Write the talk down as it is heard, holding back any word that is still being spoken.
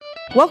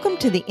Welcome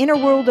to the inner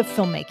world of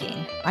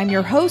filmmaking. I'm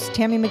your host,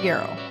 Tammy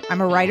McGarrow.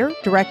 I'm a writer,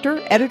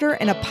 director, editor,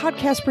 and a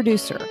podcast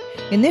producer.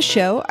 In this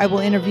show, I will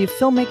interview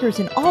filmmakers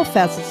in all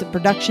facets of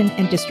production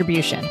and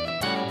distribution.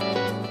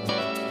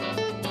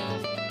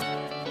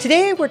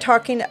 Today, we're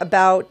talking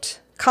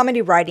about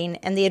comedy writing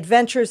and the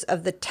adventures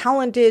of the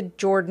talented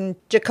Jordan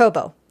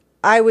Jacobo.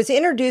 I was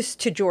introduced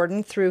to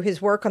Jordan through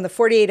his work on the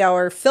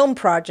 48-hour film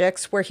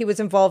projects, where he was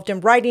involved in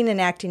writing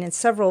and acting in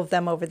several of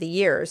them over the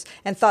years,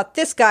 and thought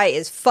this guy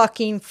is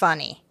fucking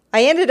funny.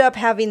 I ended up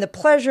having the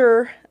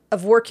pleasure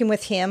of working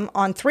with him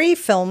on 3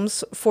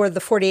 films for the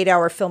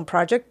 48-hour film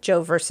project: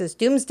 Joe vs.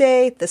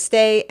 Doomsday, The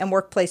Stay, and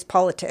Workplace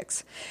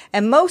Politics.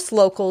 And most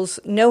locals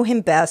know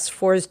him best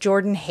for his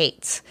Jordan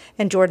Hates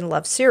and Jordan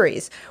Loves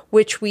series,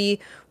 which we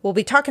will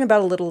be talking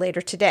about a little later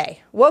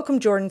today.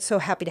 Welcome, Jordan. So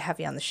happy to have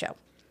you on the show.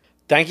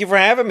 Thank you for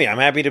having me. I'm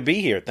happy to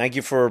be here. Thank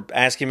you for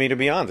asking me to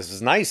be on. This is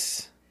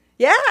nice.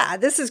 Yeah,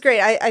 this is great.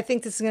 I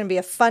think this is going to be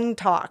a fun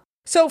talk.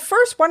 So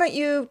first, why don't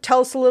you tell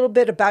us a little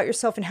bit about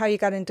yourself and how you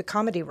got into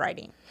comedy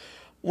writing?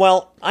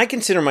 Well, I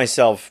consider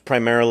myself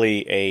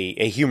primarily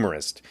a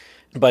humorist.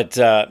 But,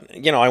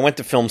 I went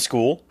to film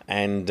school,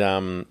 and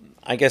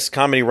I guess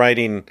comedy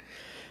writing,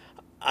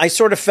 I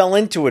sort of fell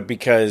into it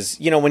because,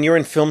 when you're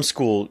in film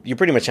school, you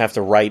pretty much have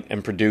to write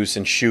and produce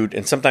and shoot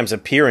and sometimes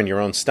appear in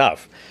your own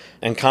stuff.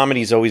 And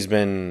comedy's always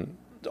been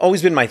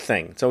my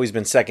thing. It's always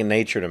been second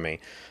nature to me.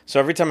 So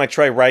every time I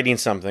try writing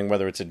something,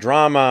 whether it's a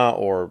drama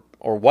or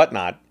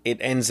whatnot, it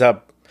ends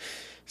up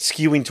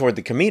skewing toward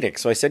the comedic.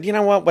 So I said, you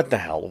know what the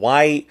hell?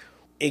 Why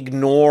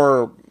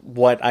ignore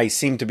what I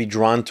seem to be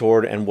drawn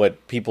toward and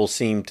what people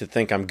seem to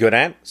think I'm good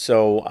at?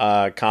 So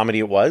comedy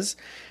it was.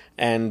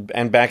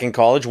 And back in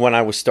college, when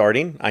I was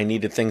starting, I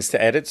needed things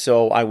to edit.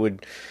 So I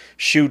would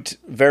shoot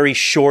very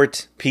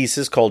short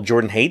pieces called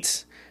Jordan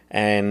Hates.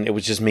 And it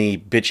was just me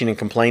bitching and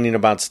complaining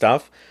about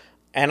stuff.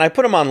 And I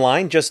put them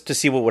online just to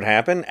see what would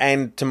happen.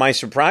 And to my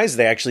surprise,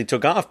 they actually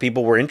took off.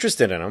 People were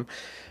interested in them,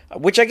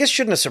 which I guess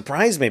shouldn't have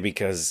surprised me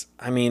because,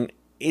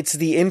 it's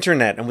the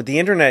internet. And with the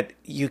internet,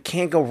 you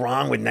can't go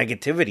wrong with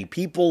negativity.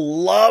 People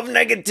love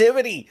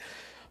negativity.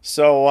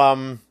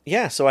 So,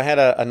 so I had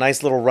a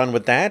nice little run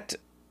with that.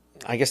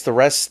 I guess the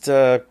rest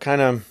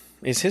kind of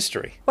is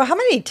history. Well, how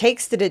many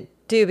takes did it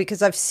do?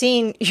 Because I've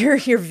seen your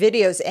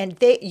videos and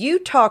you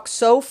talk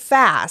so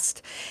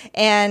fast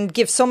and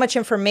give so much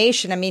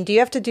information. Do you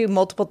have to do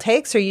multiple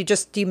takes, or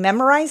do you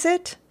memorize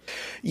it?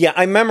 Yeah,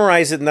 I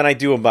memorize it and then I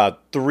do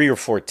about 3 or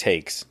 4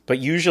 takes. But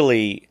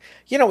usually,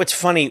 it's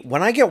funny,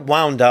 when I get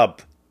wound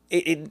up,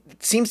 it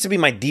seems to be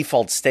my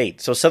default state.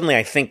 So suddenly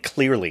I think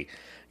clearly.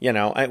 When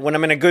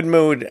I'm in a good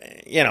mood,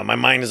 my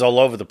mind is all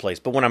over the place.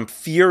 But when I'm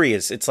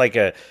furious, it's like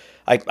I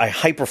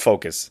hyper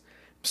focus.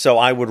 So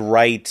I would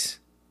write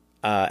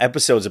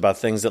episodes about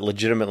things that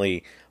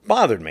legitimately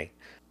bothered me.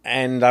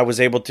 And I was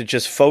able to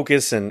just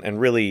focus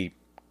and really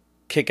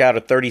kick out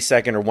a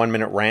 30-second or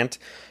 1-minute rant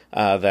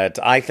that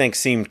I think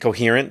seemed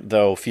coherent,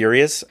 though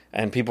furious,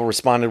 and people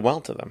responded well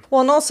to them.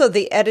 Well, and also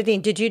the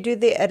editing. Did you do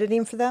the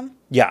editing for them?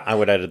 Yeah, I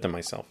would edit them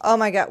myself. Oh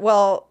my God.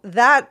 Well,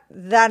 that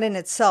in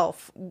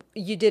itself,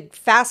 you did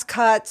fast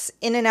cuts,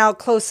 in and out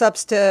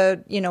close-ups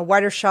to,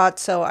 wider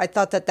shots. So I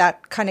thought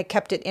that kind of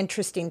kept it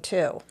interesting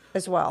too,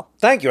 as well.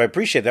 Thank you. I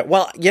appreciate that.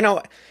 Well,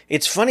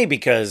 it's funny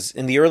because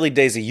in the early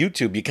days of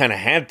YouTube, you kind of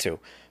had to.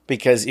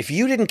 Because if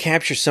you didn't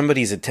capture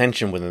somebody's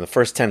attention within the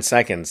first 10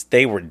 seconds,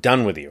 they were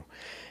done with you.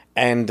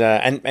 And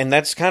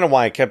that's kind of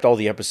why I kept all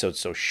the episodes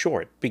so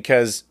short.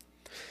 Because,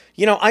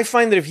 I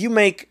find that if you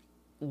make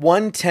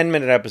one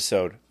 10-minute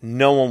episode,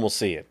 no one will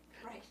see it.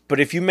 Right. But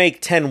if you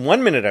make 10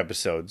 1-minute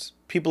episodes,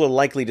 people are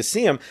likely to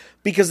see them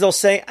because they'll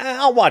say,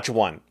 I'll watch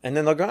one. And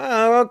then they'll go,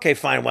 oh, okay,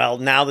 fine. Well,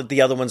 now that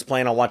the other one's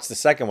playing, I'll watch the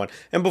second one.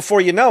 And before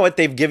you know it,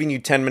 they've given you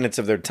 10 minutes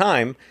of their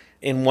time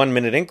in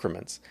 1-minute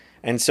increments.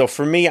 And so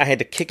for me, I had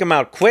to kick them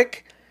out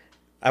quick.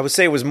 I would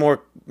say it was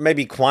more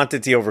maybe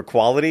quantity over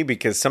quality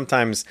because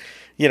sometimes,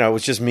 it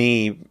was just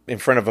me in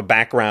front of a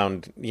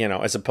background,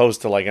 as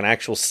opposed to like an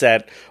actual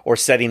set or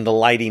setting the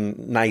lighting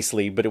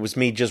nicely. But it was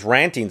me just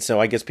ranting. So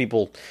I guess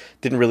people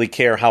didn't really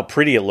care how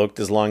pretty it looked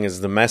as long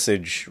as the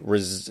message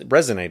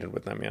resonated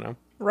with them,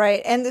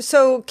 Right. And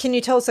so can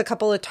you tell us a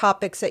couple of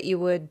topics that you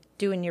would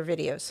do in your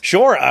videos?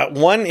 Sure.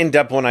 One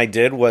in-depth one I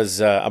did was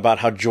about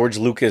how George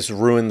Lucas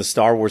ruined the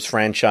Star Wars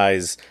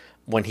franchise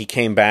when he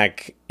came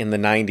back in the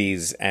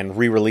 90s and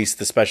re-released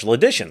the special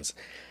editions.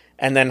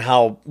 And then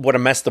what a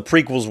mess the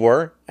prequels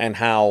were, and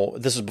how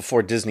this was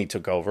before Disney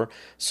took over.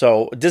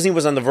 So Disney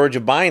was on the verge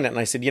of buying it, and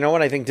I said, you know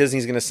what, I think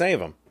Disney's going to save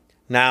them.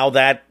 Now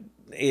that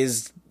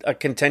is a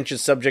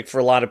contentious subject for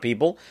a lot of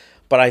people,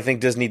 but I think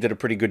Disney did a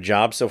pretty good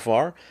job so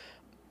far.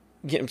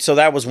 So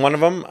that was one of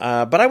them.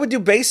 But I would do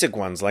basic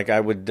ones, like I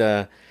went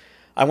to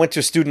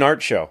a student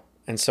art show.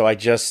 And so I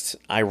did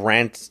a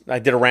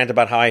rant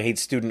about how I hate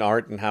student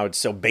art and how it's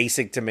so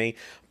basic to me.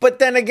 But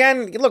then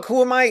again, look,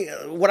 who am I?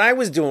 What I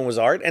was doing was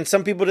art, and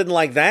some people didn't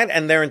like that,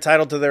 and they're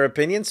entitled to their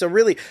opinion. So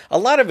really, a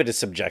lot of it is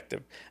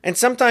subjective. And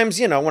sometimes,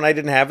 when I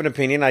didn't have an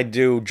opinion, I'd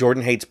do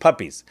Jordan Hates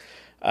Puppies,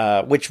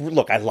 Which,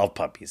 look, I love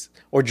puppies.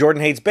 Or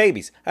Jordan hates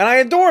babies. And I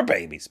adore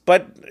babies.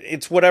 But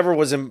it's whatever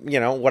was,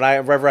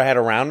 whatever I had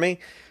around me.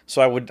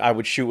 So I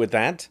would shoot with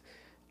that.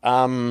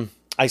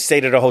 I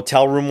stayed at a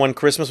hotel room one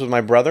Christmas with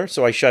my brother.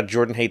 So I shot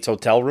Jordan Hates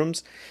Hotel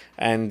Rooms.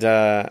 And,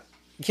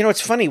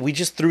 it's funny. We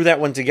just threw that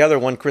one together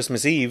one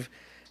Christmas Eve.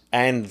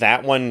 And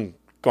that one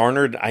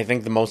garnered, I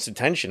think, the most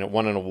attention. It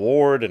won an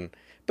award.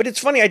 But it's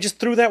funny. I just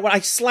threw that one. I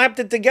slapped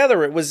it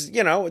together. It was,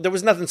 there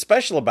was nothing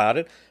special about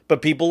it.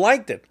 But people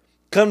liked it.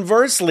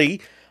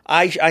 Conversely,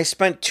 I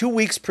spent 2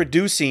 weeks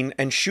producing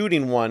and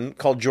shooting one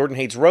called Jordan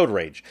Hates Road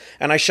Rage.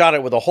 And I shot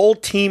it with a whole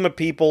team of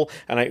people,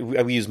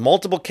 and we used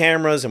multiple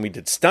cameras, and we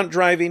did stunt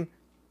driving.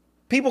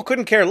 People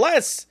couldn't care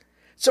less.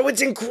 So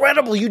it's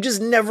incredible. You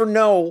just never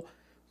know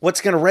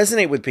what's going to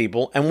resonate with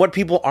people and what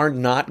people are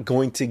not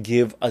going to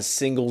give a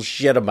single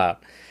shit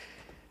about.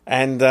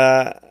 And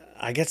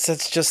I guess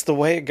that's just the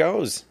way it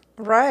goes.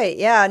 Right.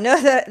 Yeah. No,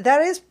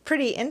 that is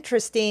pretty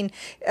interesting.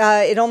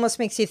 It almost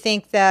makes you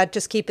think that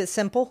just keep it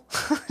simple.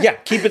 Yeah,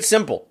 keep it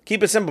simple.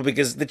 Keep it simple,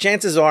 because the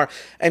chances are,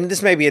 and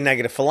this may be a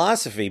negative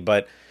philosophy,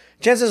 but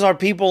chances are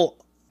people,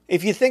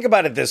 if you think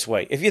about it this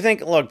way, if you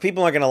think, look,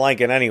 people aren't going to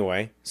like it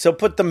anyway, so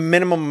put the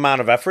minimum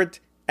amount of effort,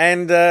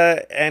 and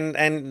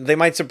they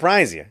might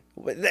surprise you.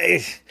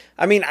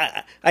 I mean,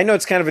 I know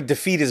it's kind of a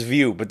defeatist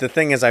view, but the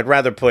thing is, I'd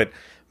rather put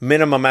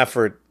minimum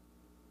effort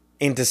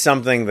into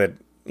something that,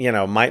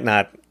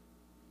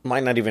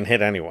 might not even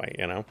hit anyway,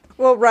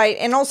 Well, right.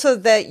 And also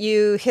that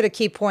you hit a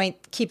key point,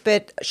 keep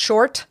it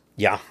short.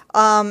 Yeah.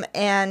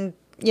 And,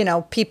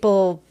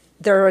 people,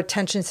 their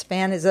attention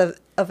span is of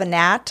a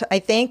gnat, I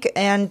think.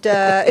 And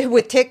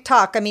with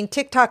TikTok,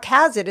 TikTok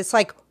has it. It's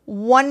like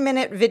 1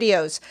 minute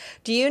videos.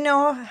 Do you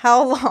know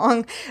how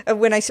long,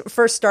 when I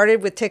first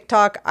started with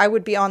TikTok, I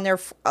would be on there,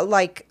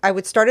 I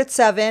would start at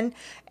 7,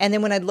 and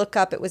then when I'd look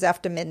up, it was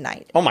after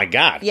midnight. Oh my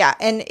God. Yeah,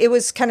 and it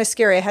was kind of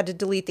scary. I had to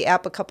delete the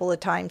app a couple of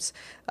times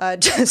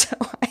just so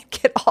I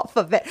get off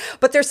of it.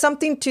 But there's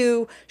something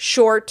to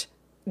short,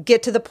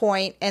 get to the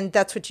point, and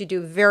that's what you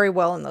do very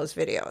well in those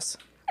videos.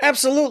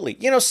 Absolutely.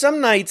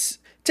 Some nights,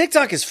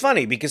 TikTok is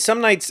funny because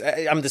some nights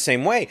I'm the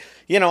same way.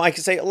 I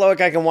can say, look,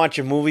 I can watch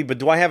a movie, but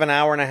do I have an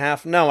hour and a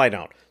half? No, I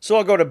don't. So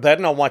I'll go to bed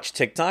and I'll watch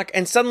TikTok,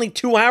 and suddenly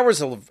 2 hours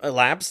have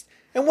elapsed.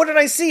 And what did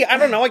I see? I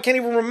don't know. I can't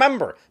even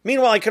remember.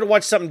 Meanwhile, I could have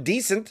watched something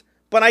decent,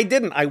 but I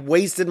didn't. I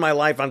wasted my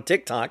life on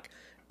TikTok.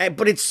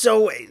 But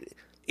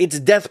it's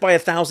death by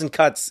 1,000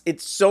 cuts.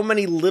 It's so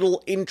many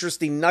little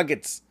interesting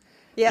nuggets.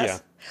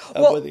 Yes.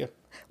 Yeah. I'm with you.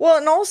 Well,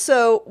 and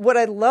also what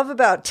I love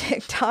about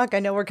TikTok, I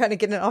know we're kind of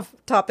getting off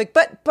topic,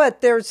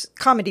 but there's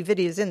comedy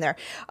videos in there,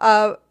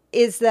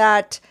 is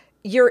that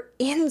you're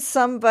in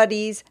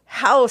somebody's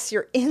house,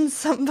 you're in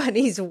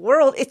somebody's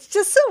world. It's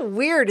just so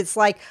weird. It's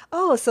like,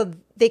 oh, so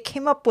they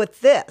came up with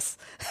this.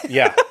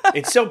 Yeah,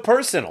 it's so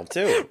personal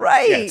too.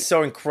 Right. Yeah, it's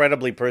so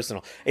incredibly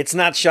personal. It's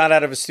not shot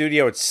out of a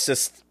studio. It's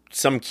just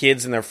some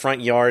kids in their front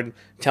yard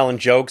telling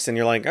jokes, and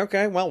you're like,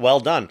 okay, well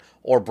done.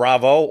 Or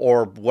bravo,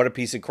 or what a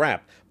piece of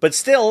crap. But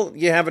still,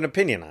 you have an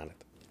opinion on it.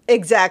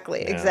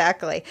 Exactly, Yeah.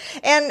 exactly.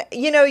 And,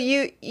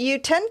 you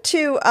tend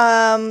to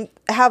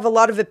have a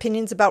lot of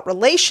opinions about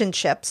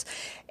relationships.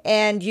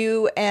 And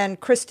you and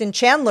Kristen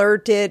Chandler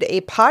did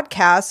a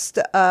podcast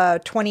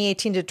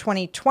 2018 to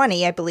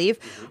 2020, I believe,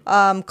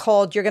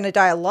 called You're Gonna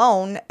Die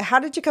Alone. How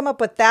did you come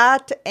up with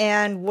that,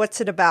 and what's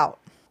it about?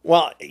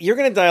 Well, You're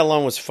Gonna Die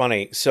Alone was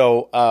funny.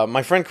 So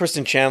my friend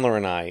Kristen Chandler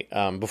and I,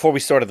 before we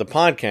started the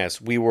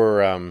podcast, we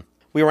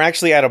were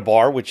actually at a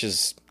bar, which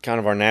is kind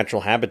of our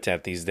natural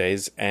habitat these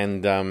days,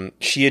 and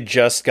she had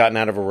just gotten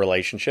out of a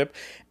relationship,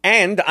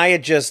 and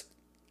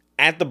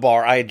at the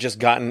bar, I had just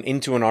gotten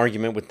into an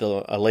argument with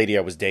a lady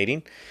I was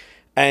dating,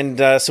 and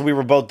so we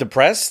were both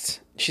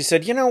depressed. She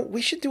said,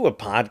 we should do a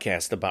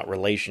podcast about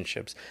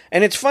relationships.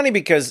 And it's funny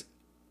because,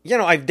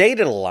 I've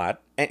dated a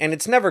lot, and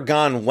it's never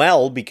gone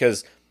well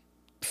because,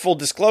 full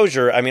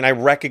disclosure, I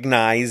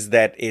recognize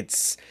that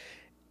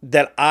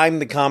that I'm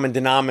the common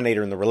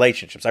denominator in the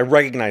relationships. I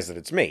recognize that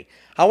it's me.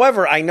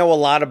 However, I know a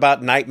lot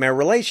about nightmare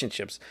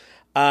relationships.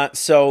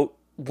 So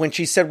when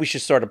she said we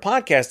should start a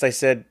podcast, I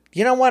said,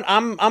 you know what?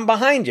 I'm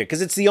behind you,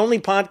 because it's the only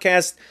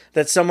podcast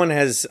that someone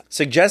has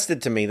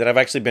suggested to me that I've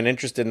actually been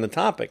interested in the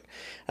topic.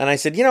 And I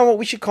said, you know what?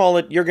 We should call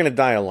it You're Gonna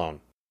Die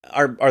Alone.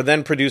 Our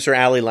then producer,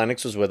 Allie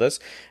Lennox, was with us,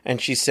 and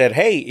she said,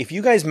 hey, if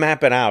you guys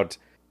map it out,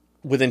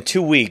 within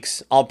 2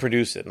 weeks, I'll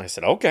produce it. And I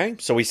said, okay.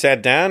 So we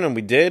sat down and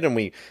we did, and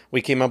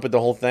we came up with the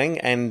whole thing.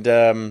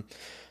 And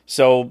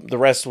so the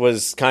rest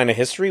was kind of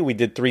history. We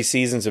did 3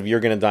 seasons of You're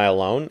Gonna Die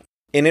Alone.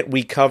 In it,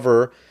 we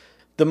cover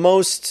the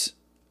most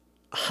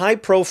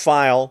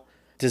high-profile,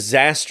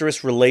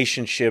 disastrous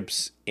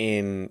relationships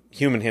in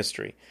human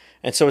history.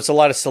 And so it's a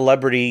lot of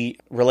celebrity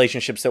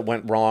relationships that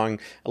went wrong,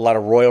 a lot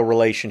of royal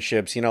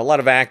relationships, a lot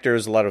of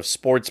actors, a lot of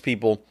sports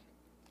people,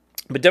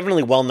 but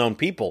definitely well-known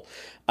people.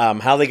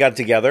 How they got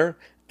together,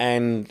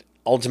 and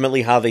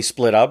ultimately how they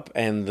split up,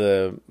 and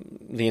the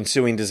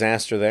ensuing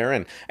disaster there.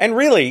 And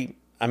really,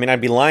 I'd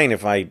be lying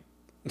if I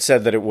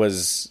said that it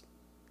was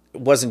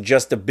wasn't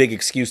just a big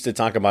excuse to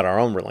talk about our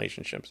own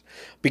relationships.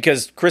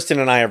 Because Kristen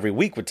and I every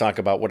week would talk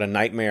about what a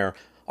nightmare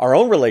our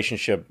own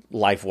relationship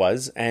life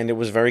was, and it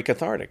was very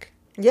cathartic.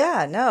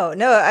 Yeah, no.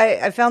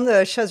 I found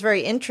the shows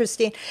very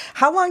interesting.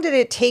 How long did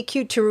it take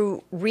you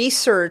to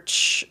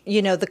research,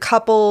 the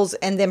couples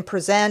and then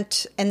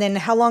present? And then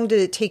how long did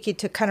it take you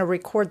to kind of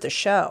record the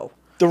show?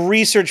 The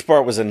research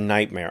part was a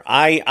nightmare.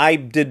 I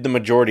did the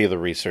majority of the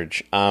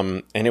research,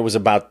 and it was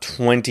about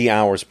 20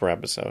 hours per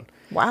episode.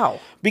 Wow.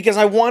 Because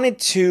I wanted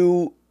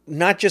to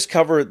not just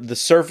cover the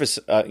surface,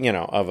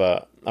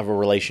 of a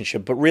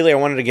relationship, but really I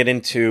wanted to get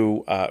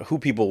into who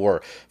people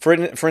were. For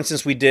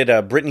instance, we did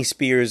Britney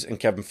Spears and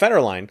Kevin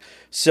Federline.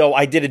 So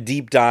I did a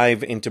deep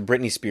dive into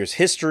Britney Spears'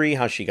 history,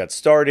 how she got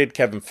started,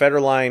 Kevin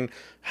Federline,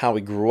 how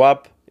he grew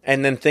up,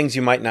 and then things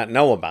you might not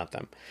know about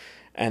them.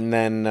 And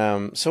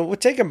then, so it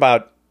would take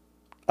about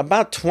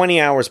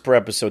 20 hours per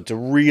episode to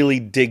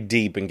really dig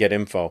deep and get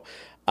info.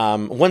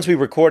 Once we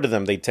recorded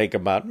them, they'd take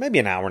about maybe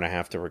an hour and a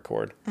half to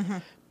record. Mm-hmm.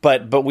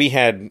 But we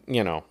had,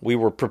 we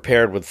were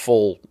prepared with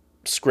full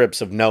scripts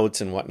of notes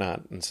and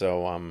whatnot. And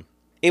so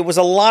it was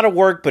a lot of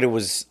work, but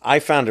I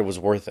found it was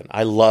worth it.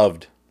 I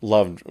loved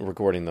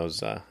recording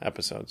those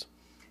episodes.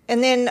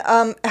 And then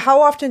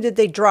how often did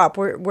they drop?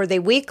 Were they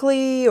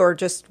weekly or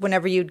just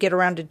whenever you'd get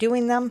around to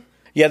doing them?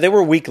 Yeah, they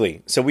were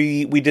weekly. So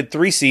we did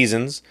 3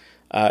 seasons.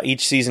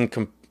 Each season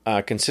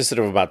consisted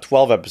of about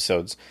 12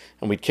 episodes,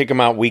 and we'd kick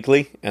them out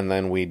weekly, and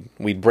then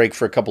we'd break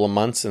for a couple of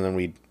months, and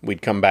then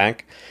we'd come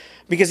back.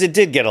 Because it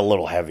did get a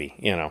little heavy,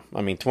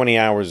 20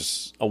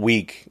 hours a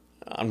week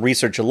on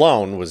research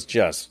alone was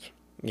just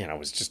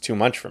too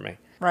much for me.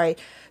 Right.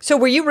 So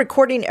were you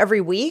recording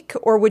every week,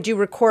 or would you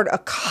record a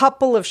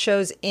couple of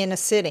shows in a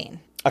sitting?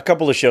 A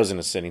couple of shows in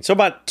a sitting. So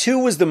about 2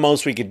 was the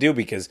most we could do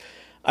because,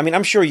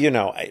 I'm sure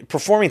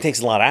performing takes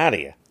a lot out of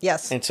you.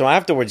 Yes. And so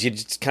afterwards, you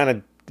just kind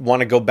of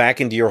want to go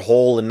back into your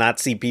hole and not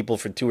see people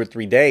for 2 or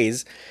 3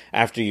 days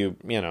after you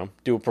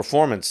do a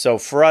performance. So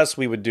for us,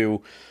 we would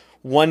do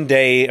one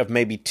day of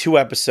maybe 2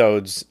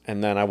 episodes,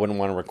 and then I wouldn't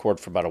want to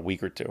record for about a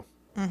week or 2.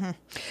 Mm-hmm.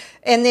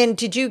 And then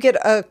did you get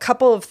a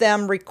couple of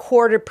them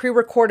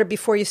pre-recorded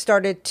before you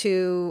started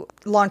to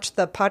launch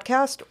the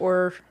podcast,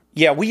 or?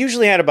 Yeah, we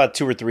usually had about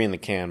 2 or 3 in the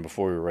can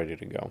before we were ready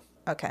to go.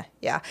 Okay,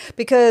 yeah.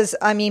 Because,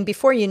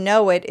 before you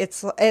know it,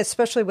 it's,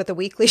 especially with a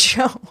weekly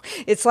show,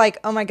 it's like,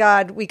 oh my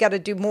God, we got to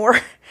do more.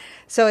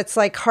 So it's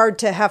like hard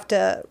to have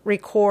to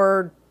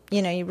record,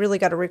 you really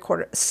got to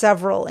record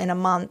several in a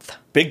month.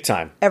 Big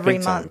time. Every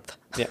Big time. month.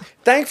 Yeah.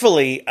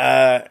 Thankfully,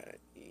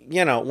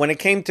 when it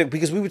came to,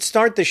 because we would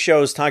start the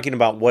shows talking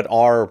about what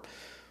our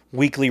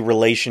weekly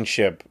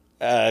relationship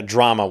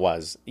drama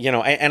was,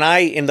 and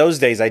in those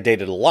days, I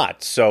dated a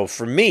lot. So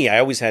for me, I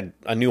always had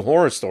a new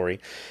horror story.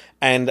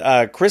 And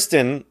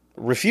Kristen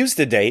refused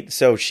to date,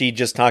 so she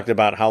just talked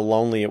about how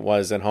lonely it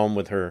was at home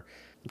with her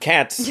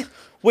cats,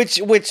 which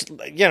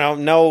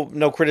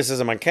no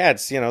criticism on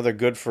cats. They're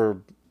good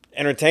for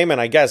entertainment,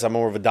 I guess. I'm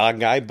more of a dog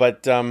guy,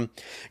 but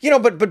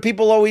but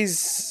people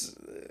always.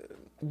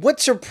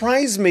 What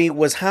surprised me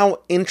was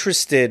how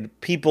interested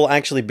people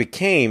actually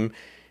became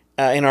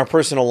in our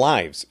personal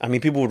lives.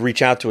 People would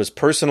reach out to us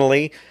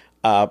personally.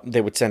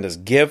 They would send us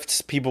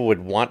gifts. People would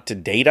want to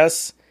date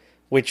us,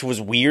 which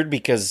was weird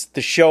because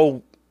the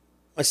show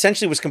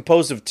essentially was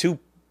composed of 2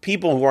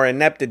 people who are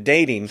inept at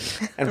dating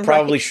and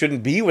probably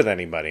shouldn't be with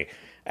anybody.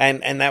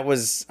 And that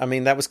was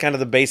kind of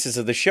the basis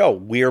of the show.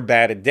 We're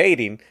bad at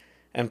dating.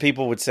 And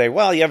people would say,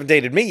 well, you haven't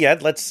dated me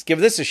yet. Let's give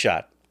this a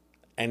shot.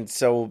 And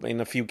so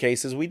in a few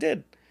cases we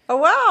did. Oh,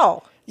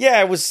 wow.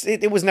 Yeah,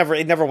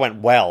 it never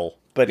went well,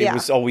 but it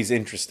was always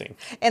interesting.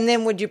 And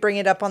then would you bring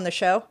it up on the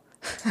show?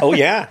 Oh,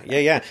 yeah.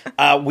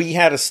 We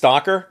had a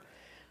stalker,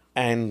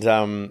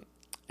 and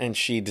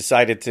she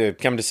decided to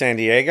come to San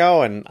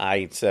Diego, and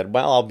I said,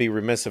 well, I'll be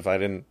remiss if I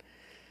didn't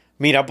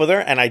meet up with her,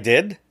 and I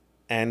did,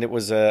 and it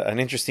was an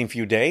interesting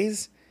few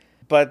days.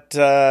 But,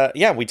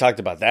 we talked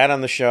about that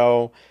on the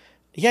show.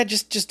 Yeah,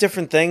 just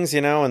different things,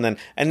 and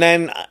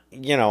then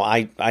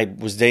I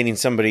was dating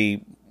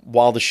somebody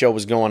while the show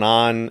was going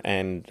on,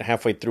 and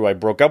halfway through I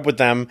broke up with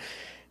them,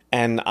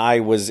 and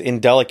I was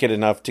indelicate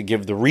enough to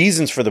give the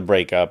reasons for the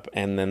breakup,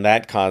 and then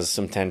that caused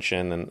some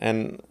tension,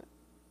 and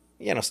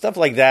stuff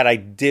like that I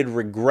did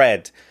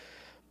regret.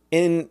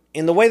 In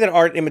the way that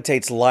art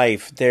imitates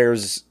life,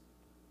 there's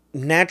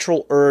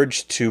natural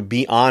urge to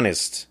be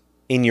honest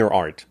in your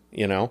art,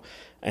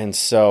 and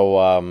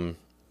so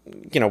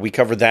we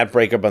covered that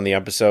breakup on the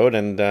episode,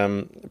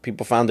 and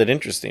people found it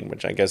interesting,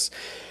 which I guess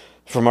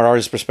from an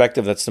artist's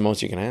perspective, that's the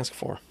most you can ask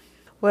for.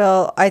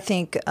 Well, I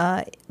think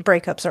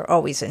breakups are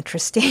always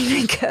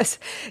interesting because,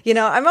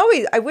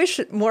 I wish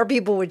more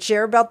people would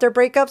share about their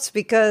breakups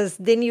because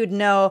then you'd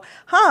know,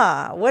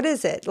 what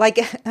is it? Like,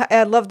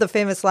 I love the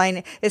famous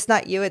line, it's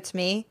not you, it's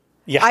me.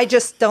 Yeah. I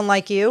just don't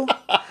like you.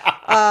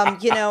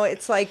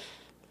 It's like,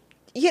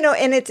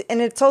 and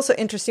it's also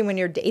interesting when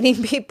you're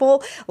dating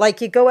people,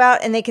 like you go out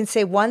and they can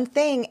say one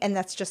thing and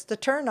that's just a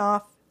turn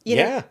off.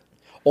 Yeah.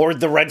 Or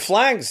the red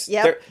flags.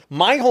 Yep.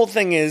 My whole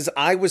thing is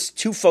I was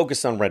too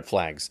focused on red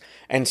flags.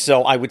 And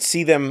so I would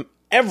see them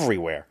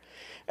everywhere.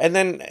 And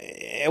then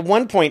at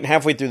one point,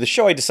 halfway through the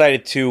show, I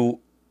decided to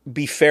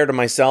be fair to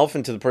myself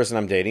and to the person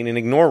I'm dating and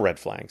ignore red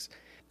flags.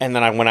 And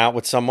then I went out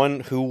with someone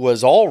who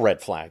was all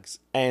red flags.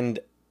 And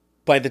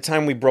by the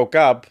time we broke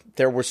up,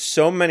 there were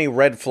so many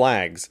red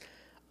flags.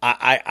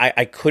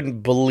 I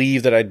couldn't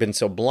believe that I'd been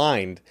so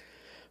blind.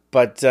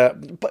 But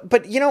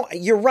you know,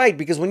 you're right,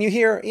 because when you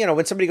hear, you know,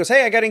 when somebody goes,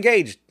 "Hey, I got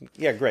engaged,"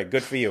 yeah, great,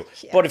 good for you.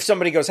 Yeah. But if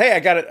somebody goes, "Hey, I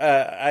got it,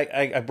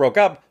 I broke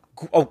up,"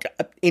 I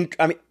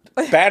mean,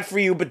 bad for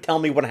you, but tell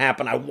me what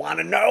happened. I want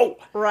to know.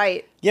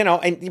 Right. You know,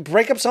 and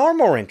breakups are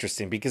more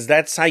interesting because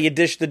that's how you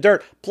dish the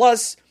dirt.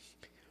 Plus,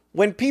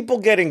 when people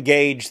get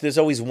engaged, there's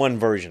always one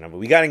version of it.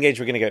 We got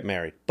engaged, we're going to get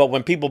married. But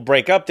when people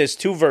break up, there's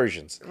two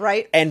versions.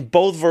 Right. And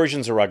both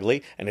versions are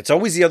ugly, and it's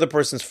always the other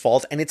person's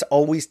fault, and it's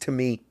always, to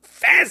me,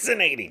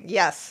 fascinating.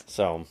 Yes.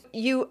 So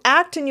you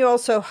act and you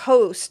also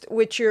host,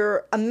 which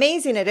you're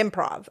amazing at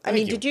improv. I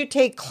mean, did you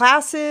take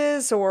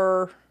classes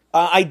or...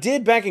 I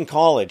did back in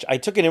college. I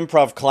took an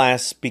improv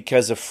class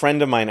because a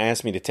friend of mine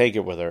asked me to take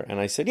it with her, and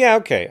I said, yeah,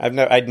 okay.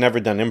 I'd never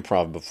done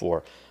improv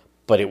before.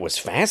 But it was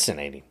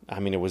fascinating. I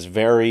mean, it was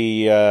very,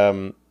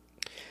 you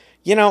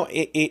know,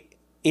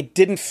 it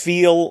didn't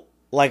feel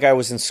like I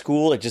was in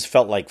school. It just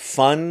felt like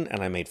fun,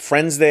 and I made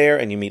friends there,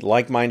 and you meet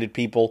like-minded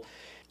people.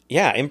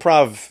 Yeah,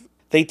 improv,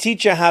 they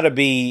teach you how to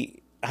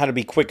be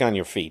quick on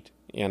your feet,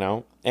 you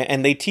know?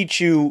 And they teach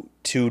you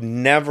to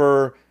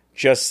never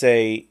just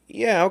say,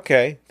 yeah,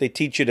 okay. They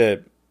teach you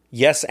to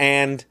yes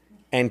and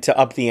to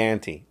up the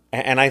ante.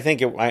 And I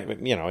think,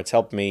 it's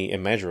helped me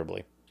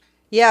immeasurably.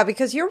 Yeah,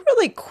 because you're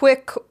really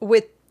quick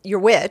with your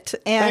wit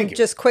and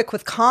just quick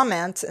with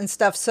comments and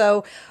stuff.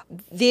 So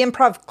the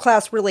improv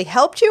class really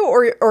helped you,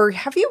 or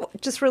have you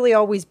just really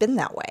always been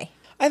that way?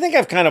 I think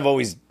I've kind of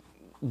always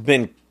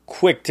been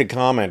quick to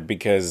comment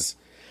because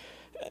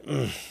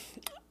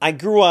I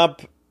grew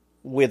up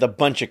with a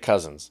bunch of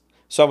cousins.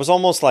 So I was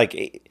almost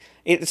like,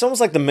 it's almost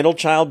like the middle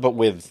child, but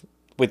with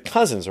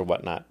cousins or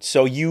whatnot.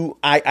 So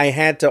I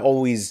had to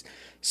always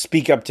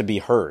speak up to be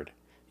heard.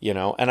 You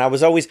know, and I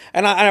was always,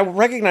 and I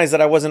recognized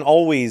that I wasn't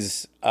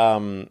always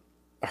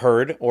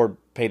heard or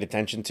paid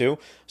attention to.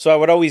 So I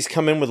would always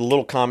come in with a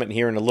little comment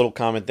here and a little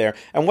comment there.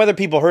 And whether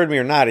people heard me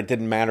or not, it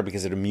didn't matter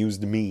because it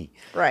amused me.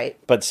 Right.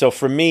 But so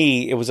for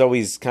me, it was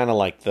always kind of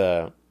like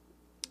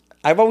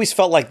I've always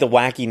felt like the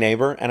wacky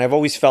neighbor. And I've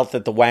always felt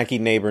that the wacky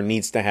neighbor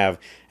needs to have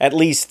at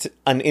least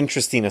an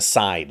interesting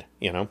aside,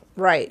 you know?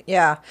 Right.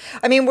 Yeah.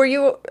 I mean, were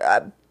you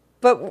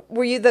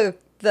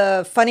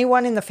the funny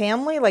one in the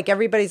family? Like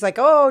everybody's like,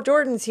 oh,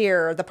 Jordan's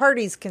here, the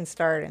parties can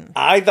start. And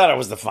I thought I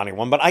was the funny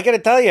one, but I got to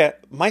tell you,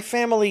 my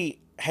family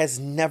has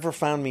never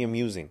found me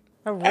amusing.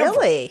 Oh,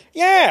 really? Ever.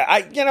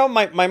 Yeah.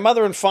 My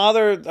mother and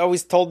father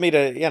always told me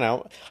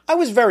to, I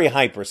was very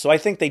hyper. So I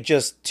think they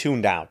just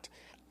tuned out.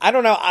 I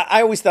don't know.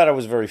 I always thought I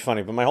was very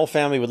funny, but my whole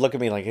family would look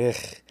at me like, ugh,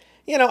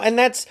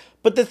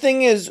 but the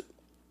thing is,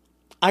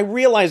 I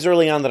realized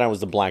early on that I was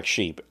the black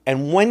sheep.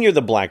 And when you're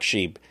the black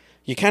sheep,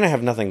 you kind of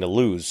have nothing to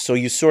lose. So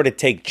you sort of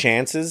take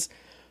chances.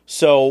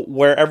 So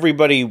where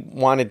everybody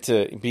wanted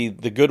to be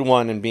the good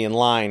one and be in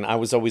line, I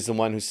was always the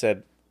one who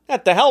said,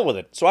 "What the hell with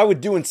it." So I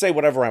would do and say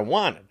whatever I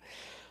wanted.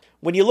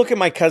 When you look at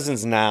my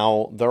cousins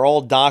now, they're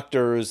all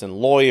doctors and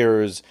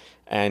lawyers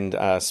and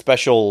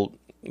special,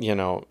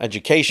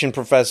 education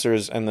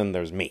professors. And then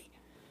there's me.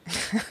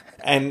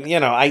 And,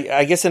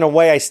 I guess in a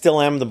way I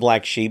still am the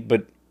black sheep,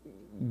 but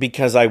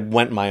because I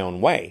went my own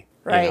way.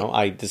 Right.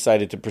 I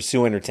decided to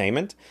pursue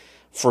entertainment,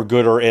 for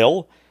good or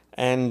ill,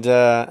 and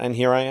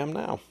here I am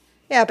now.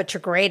 Yeah, but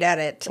you're great at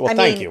it. Well,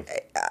 thank you.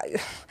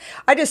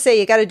 I just say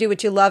you got to do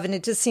what you love, and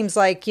it just seems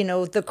like,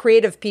 the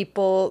creative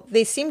people,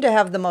 they seem to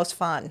have the most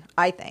fun,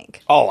 I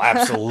think. Oh,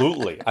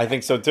 absolutely. I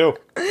think so, too.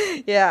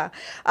 Yeah.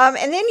 And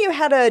then you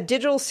had a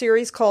digital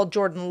series called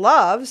Jordan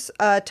Loves.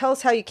 Tell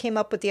us how you came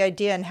up with the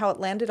idea and how it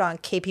landed on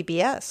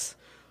KPBS.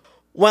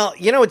 Well,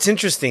 it's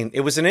interesting.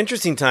 It was an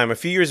interesting time. A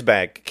few years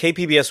back,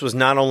 KPBS was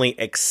not only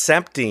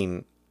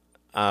accepting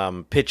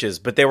pitches,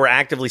 but they were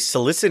actively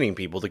soliciting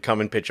people to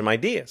come and pitch them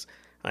ideas.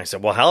 And I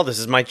said, well, hell, this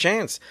is my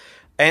chance.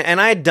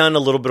 And I had done a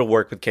little bit of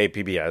work with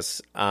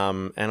KPBS,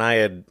 and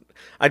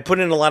I'd put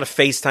in a lot of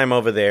FaceTime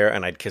over there,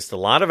 and I'd kissed a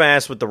lot of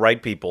ass with the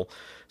right people.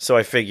 So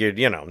I figured,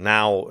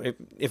 now,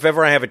 if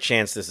ever I have a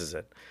chance, this is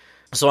it.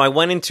 So I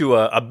went into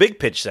a big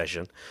pitch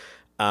session,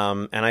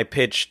 and I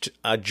pitched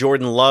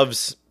Jordan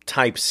Loves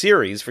type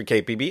series for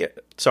KPBS.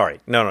 Sorry,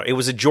 no, it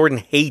was a Jordan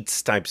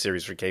Hates type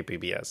series for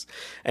KPBS.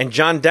 And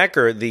John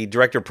Decker, the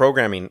director of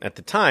programming at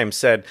the time,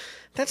 said,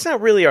 that's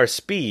not really our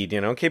speed,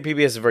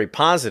 KPBS is very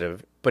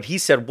positive. But he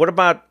said, what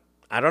about,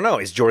 I don't know,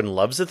 is Jordan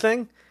Loves a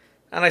thing?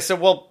 And I said,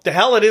 well, the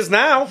hell it is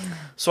now.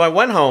 So I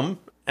went home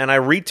and I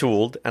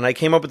retooled and I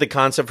came up with the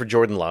concept for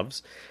Jordan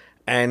Loves.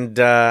 And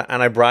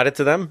I brought it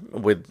to them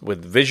with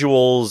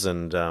visuals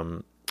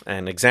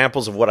and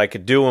examples of what I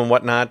could do and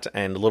whatnot,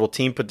 and a little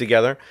team put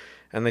together.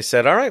 And they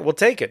said, all right, we'll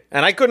take it.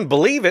 And I couldn't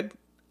believe it.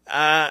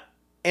 And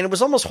it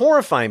was almost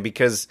horrifying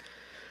because,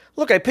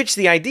 look, I pitched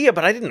the idea,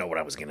 but I didn't know what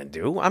I was going to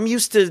do. I'm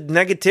used to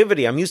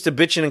negativity. I'm used to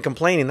bitching and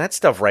complaining. That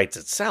stuff writes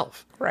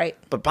itself. Right.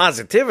 But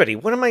positivity,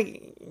 what am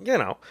I, you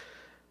know.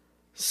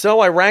 So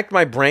I racked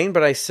my brain,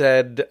 but I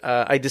said,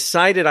 I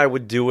decided I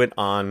would do it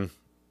on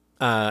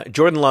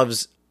Jordan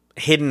Love's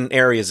hidden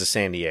areas of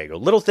San Diego.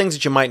 Little things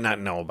that you might not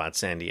know about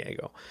San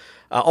Diego.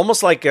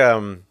 Almost like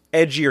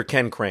Edgy or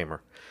Ken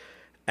Kramer.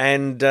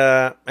 And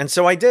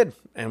so I did.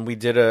 And we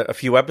did a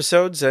few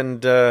episodes,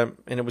 and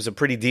it was a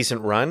pretty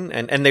decent run.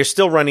 And they're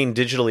still running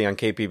digitally on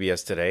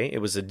KPBS today. It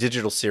was a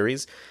digital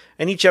series.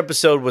 And each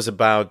episode was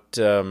about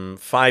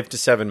 5 to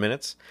 7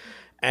 minutes.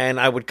 And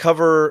I would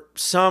cover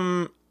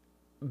some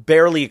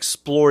barely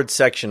explored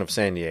section of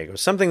San Diego,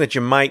 something that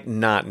you might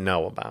not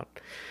know about.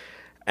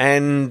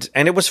 And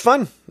it was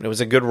fun. It was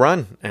a good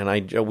run.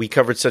 And we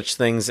covered such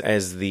things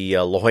as the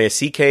La Jolla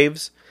Sea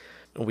Caves.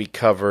 We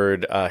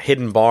covered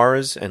hidden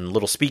bars and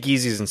little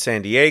speakeasies in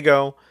San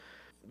Diego.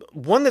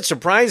 One that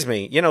surprised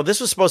me,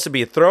 this was supposed to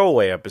be a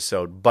throwaway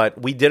episode,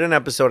 but we did an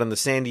episode on the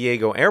San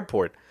Diego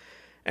airport,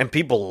 and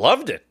people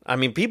loved it. I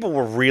mean, people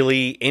were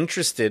really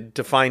interested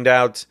to find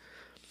out,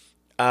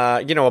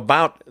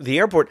 about the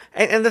airport.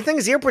 And the thing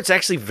is, the airport's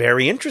actually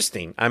very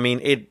interesting. I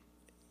mean,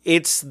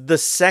 it's the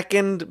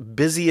second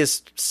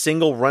busiest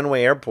single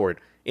runway airport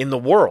in the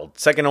world,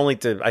 second only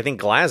to, I think,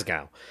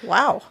 Glasgow.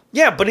 Wow.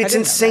 Yeah, but it's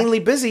insanely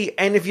busy.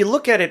 And if you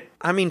look at it,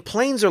 I mean,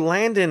 planes are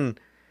landing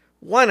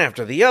one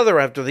after the other,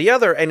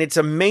 and it's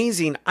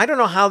amazing. I don't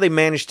know how they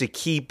manage to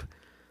keep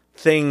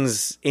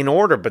things in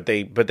order, but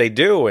they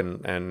do.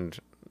 And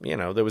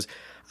there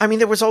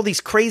was all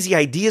these crazy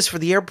ideas for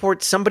the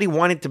airport. Somebody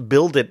wanted to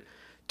build it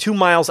 2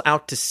 miles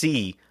out to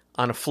sea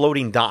on a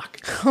floating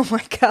dock. Oh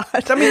my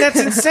God. I mean, that's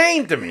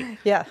insane to me.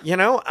 Yeah.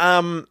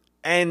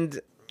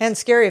 And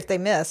scary if they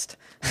missed.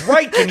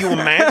 Right. Can you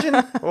imagine?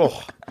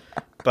 Oh,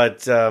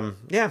 but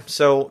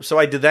so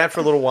I did that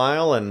for a little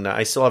while, and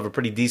I still have a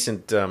pretty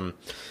decent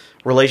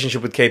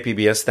relationship with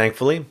KPBS,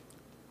 thankfully.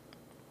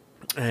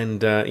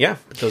 And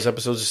those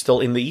episodes are still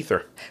in the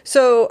ether.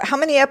 So how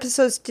many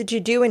episodes did you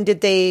do, and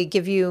did they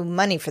give you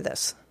money for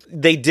this?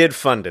 They did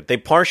fund it. They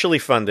partially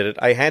funded it.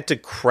 I had to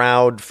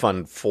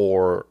crowdfund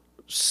for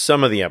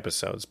some of the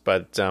episodes,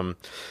 but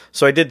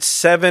so I did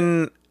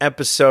 7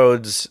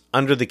 episodes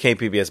under the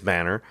KPBS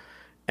banner,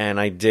 and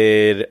I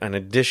did an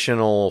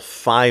additional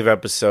 5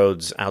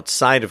 episodes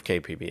outside of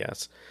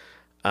KPBS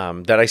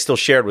that I still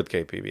shared with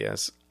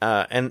KPBS.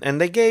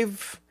 And they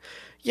gave,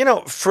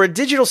 for a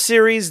digital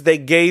series, they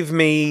gave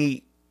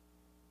me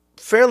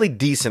fairly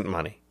decent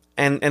money.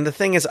 And the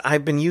thing is,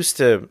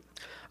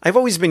 I've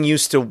always been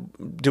used to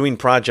doing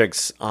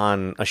projects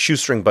on a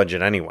shoestring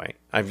budget anyway.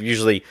 I've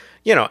usually,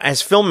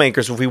 as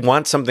filmmakers, if we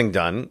want something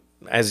done,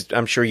 as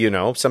I'm sure you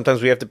know,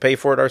 sometimes we have to pay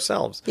for it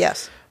ourselves.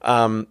 Yes.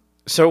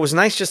 So it was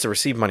nice just to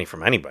receive money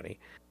from anybody.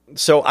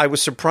 So I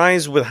was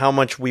surprised with how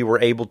much we were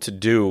able to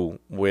do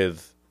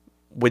with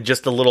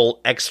just a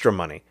little extra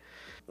money.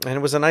 And it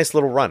was a nice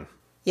little run.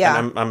 Yeah.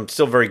 And I'm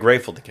still very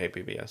grateful to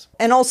KPBS.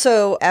 And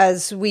also,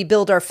 as we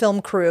build our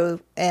film crew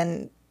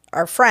and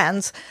our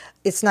friends,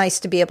 it's nice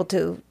to be able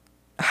to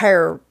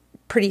hire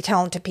pretty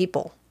talented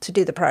people to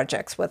do the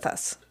projects with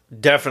us.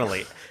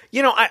 Definitely.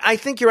 I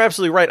think you're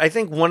absolutely right. I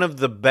think one of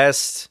the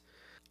best,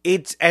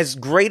 it's as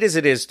great as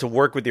it is to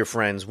work with your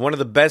friends, one of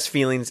the best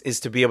feelings is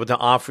to be able to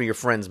offer your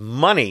friends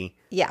money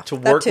to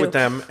work with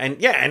them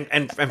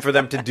and for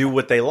them to do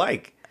what they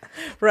like.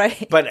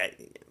 Right. But,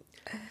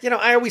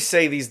 I always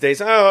say these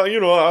days, I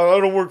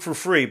don't work for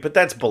free, but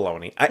that's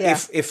baloney.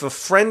 If a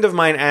friend of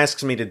mine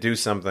asks me to do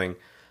something,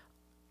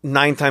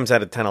 9 times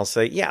out of 10, I'll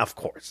say, yeah, of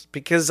course,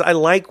 because I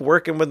like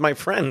working with my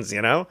friends,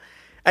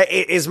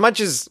 As much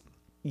as,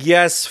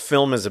 yes,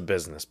 film is a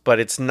business, but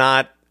it's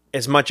not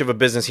as much of a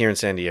business here in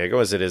San Diego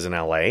as it is in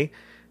LA.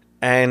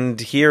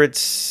 And here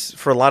it's,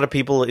 for a lot of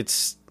people,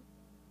 it's,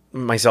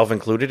 myself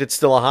included, it's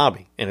still a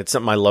hobby. And it's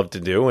something I love to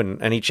do.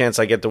 And any chance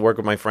I get to work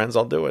with my friends,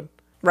 I'll do it.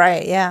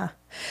 Right, yeah.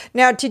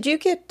 Now, did you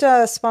get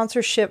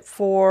sponsorship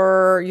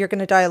for You're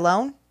Gonna Die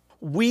Alone?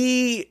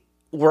 We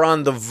were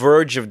on the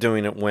verge of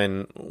doing it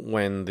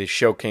when the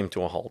show came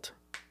to a halt.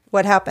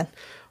 What happened?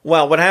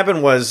 Well, what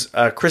happened was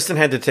Kristen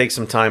had to take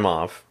some time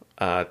off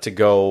to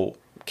go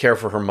care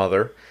for her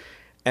mother.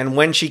 And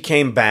when she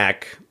came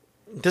back,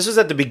 this was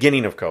at the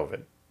beginning of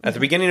COVID. At the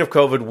beginning of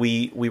COVID,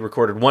 we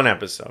recorded 1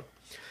 episode.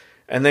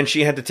 And then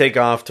she had to take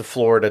off to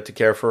Florida to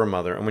care for her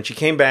mother. And when she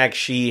came back,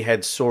 she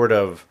had sort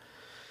of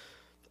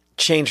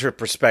changed her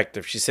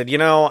perspective. She said,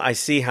 I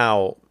see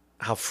how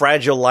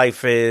fragile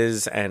life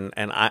is, and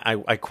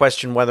I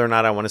question whether or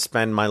not I want to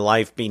spend my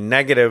life being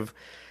negative.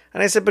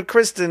 And I said, but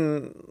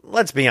Kristen,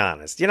 let's be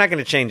honest. You're not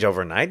going to change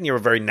overnight, and you're a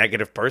very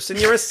negative person.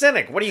 You're a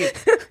cynic. What do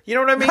you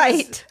know what I mean?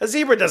 Right. A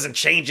zebra doesn't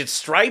change its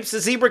stripes. A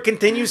zebra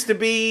continues to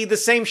be the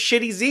same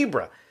shitty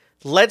zebra.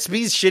 Let's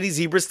be shitty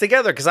zebras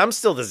together, because I'm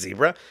still the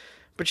zebra.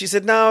 But she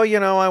said, no,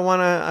 I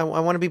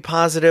want to be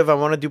positive. I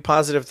want to do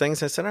positive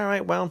things. I said, all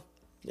right, well,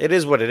 it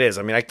is what it is.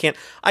 I mean,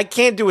 I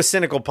can't do a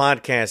cynical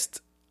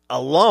podcast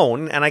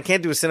alone, and I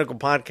can't do a cynical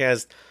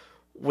podcast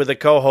with a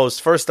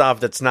co-host, first off,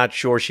 that's not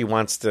sure she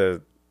wants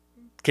to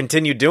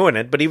continue doing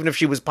it. But even if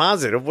she was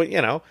positive,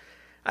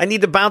 I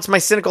need to bounce my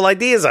cynical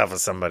ideas off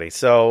of somebody.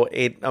 So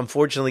it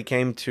unfortunately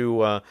came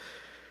to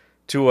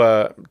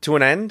to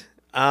an end.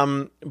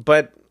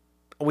 But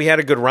we had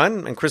a good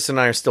run, and Chris and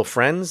I are still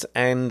friends,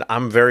 and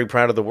I'm very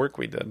proud of the work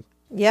we did.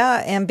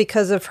 Yeah, and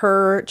because of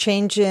her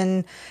change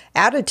in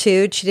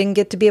attitude, she didn't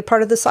get to be a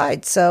part of the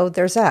side. So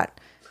there's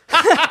that.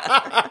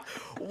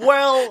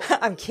 Well,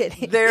 I'm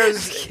kidding.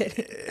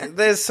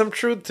 There's some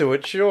truth to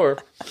it, sure.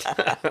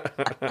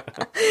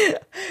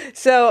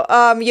 So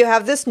you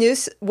have this new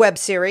web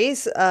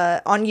series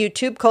on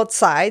YouTube called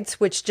Sides,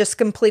 which just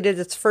completed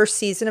its first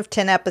season of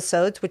 10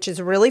 episodes, which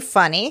is really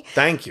funny.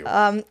 Thank you.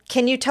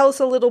 Can you tell us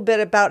a little bit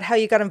about how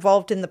you got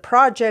involved in the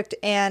project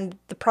and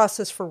the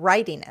process for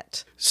writing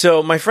it?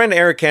 So my friend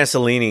Eric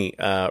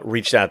Castellini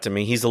reached out to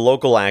me. He's a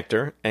local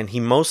actor, and he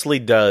mostly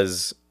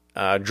does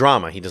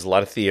drama. He does a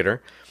lot of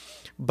theater.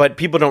 But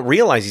people don't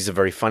realize he's a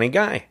very funny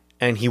guy.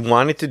 And he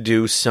wanted to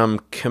do some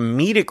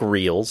comedic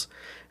reels.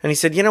 And he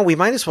said, we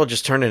might as well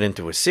just turn it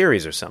into a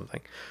series or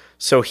something.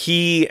 So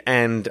he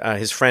and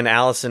his friend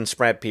Allison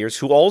Spratt Pierce,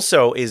 who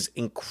also is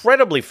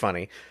incredibly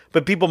funny,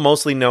 but people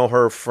mostly know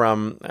her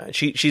from,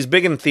 she's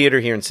big in theater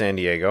here in San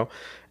Diego.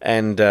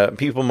 And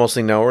people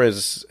mostly know her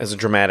as a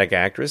dramatic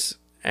actress.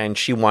 And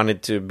she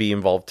wanted to be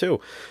involved too.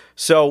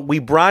 So we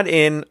brought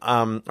in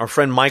our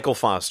friend Michael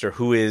Foster,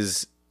 who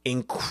is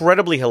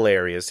incredibly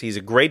hilarious. He's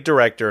a great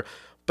director,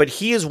 but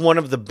he is one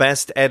of the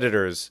best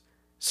editors,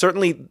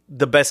 certainly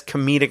the best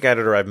comedic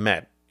editor I've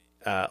met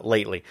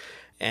lately.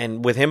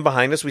 And with him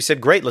behind us, we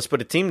said, great, let's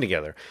put a team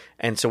together.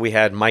 And so we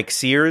had Mike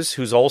Sears,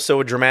 who's also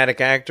a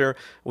dramatic actor.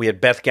 We had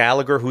Beth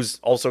Gallagher,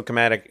 who's also a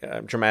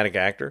dramatic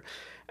actor.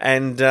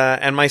 And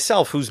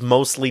myself, who's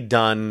mostly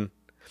done...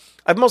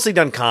 I've mostly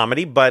done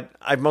comedy, but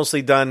I've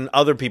mostly done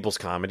other people's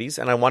comedies,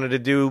 and I wanted to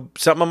do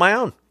something of my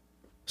own.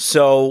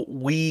 So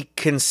we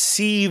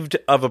conceived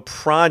of a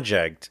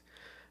project.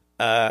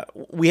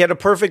 We had a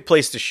perfect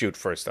place to shoot,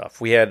 first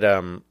off. We had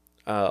a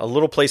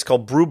little place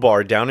called Brew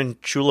Bar down in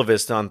Chula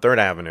Vista on 3rd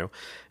Avenue.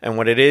 And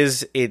what it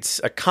is,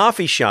 it's a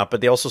coffee shop, but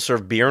they also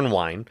serve beer and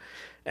wine.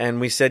 And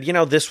we said,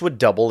 this would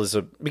double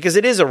because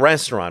it is a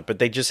restaurant, but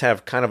they just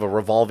have kind of a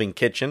revolving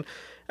kitchen.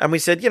 And we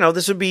said,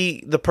 this would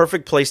be the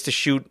perfect place to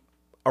shoot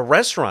a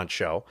restaurant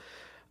show.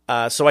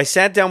 So I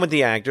sat down with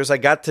the actors. I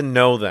got to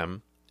know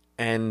them.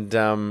 And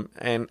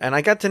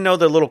I got to know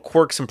their little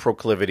quirks and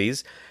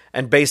proclivities.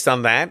 And based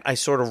on that, I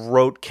sort of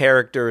wrote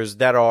characters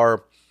that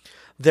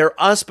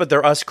they're us, but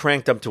they're us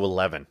cranked up to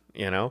 11,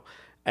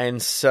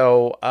 And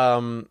so,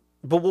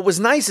 but what was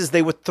nice is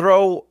we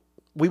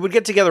would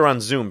get together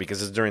on Zoom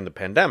because it's during the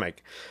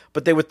pandemic,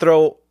 but they would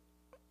throw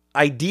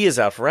ideas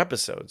out for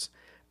episodes.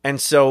 And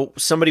so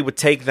somebody would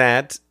take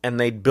that and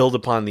they'd build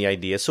upon the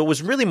idea. So it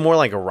was really more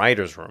like a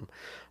writer's room.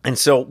 And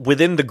so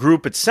within the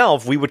group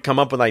itself, we would come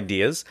up with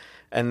ideas.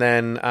 And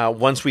then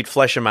once we'd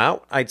flesh them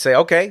out, I'd say,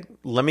 okay,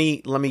 let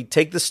me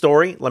take the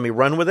story, let me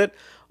run with it.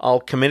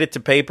 I'll commit it to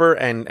paper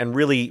and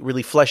really,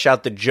 really flesh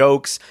out the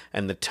jokes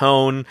and the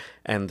tone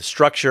and the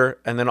structure.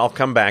 And then I'll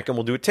come back and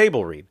we'll do a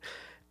table read.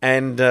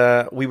 And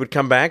we would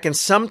come back, and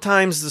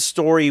sometimes the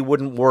story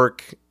wouldn't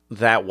work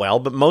that well,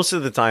 but most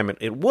of the time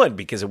it would,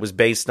 because it was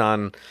based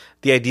on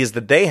the ideas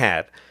that they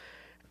had.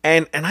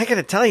 And I got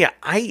to tell you,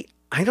 I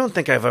don't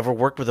think I've ever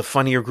worked with a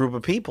funnier group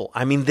of people.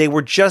 I mean, they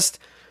were just...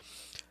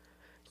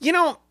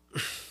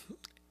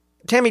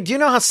 Tammy, do you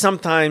know how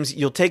sometimes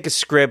you'll take a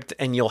script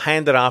and you'll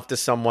hand it off to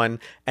someone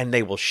and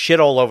they will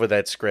shit all over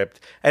that script?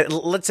 And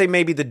let's say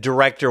maybe the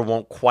director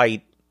won't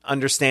quite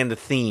understand the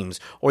themes,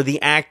 or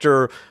the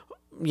actor,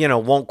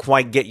 won't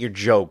quite get your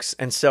jokes.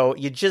 And so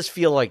you just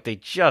feel like they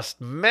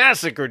just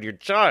massacred your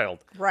child.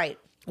 Right.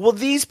 Well,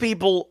 these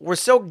people were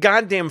so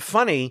goddamn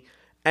funny,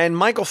 and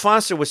Michael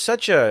Foster was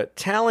such a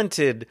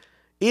talented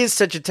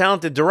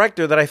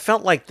director that I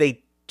felt like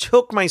they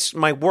took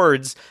my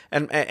words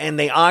and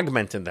they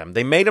augmented them.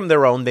 They made them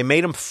their own. They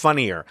made them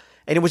funnier.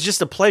 And it was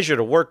just a pleasure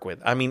to work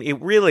with. I mean,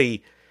 it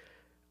really...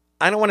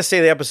 I don't want to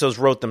say the episodes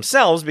wrote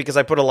themselves because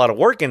I put a lot of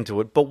work into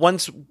it, but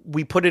once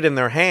we put it in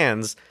their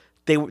hands,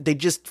 they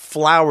just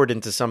flowered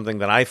into something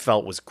that I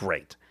felt was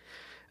great.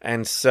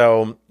 And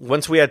so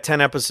once we had 10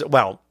 episodes...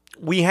 Well,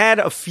 we had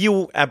a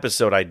few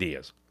episode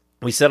ideas.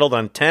 We settled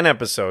on 10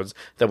 episodes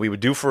that we would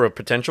do for a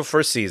potential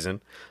first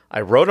season.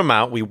 I wrote them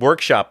out. We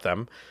workshopped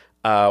them.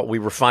 We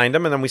refined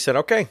them, and then we said,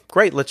 okay,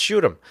 great, let's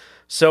shoot them.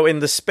 So in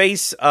the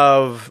space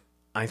of,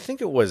 I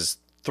think it was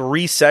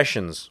 3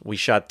 sessions, we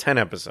shot 10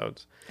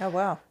 episodes. Oh,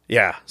 wow.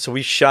 Yeah, so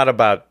we shot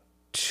about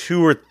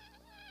 2 or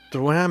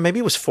 3, maybe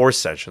it was 4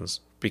 sessions,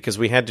 because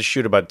we had to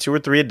shoot about 2 or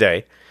 3 a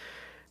day.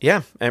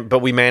 Yeah, but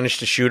we managed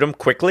to shoot them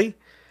quickly,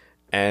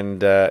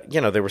 and,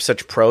 they were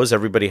such pros,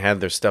 everybody had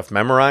their stuff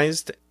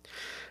memorized,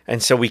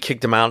 and so we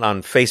kicked them out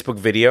on Facebook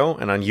video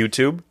and on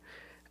YouTube,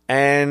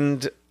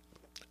 and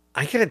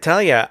I gotta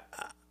tell you,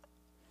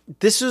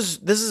 this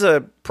is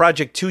a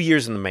project 2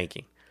 years in the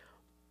making.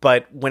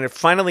 But when it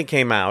finally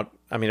came out,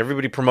 I mean,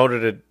 everybody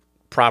promoted it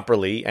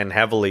properly and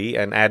heavily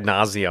and ad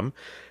nauseum.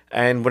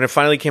 And when it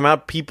finally came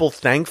out, people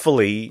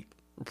thankfully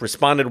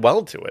responded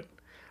well to it.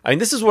 I mean,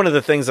 this is one of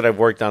the things that I've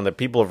worked on that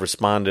people have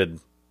responded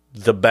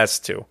the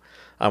best to.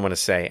 I want to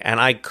say. And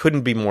I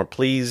couldn't be more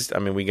pleased. I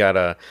mean, we got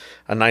a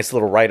nice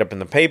little write-up in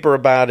the paper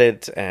about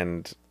it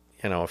and,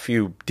 a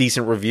few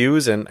decent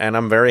reviews. And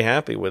I'm very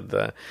happy with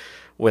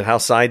how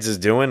Sides is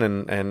doing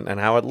and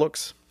how it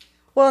looks.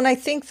 Well, and I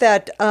think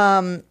that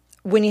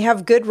when you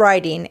have good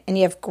writing and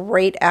you have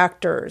great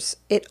actors,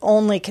 it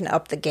only can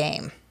up the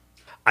game.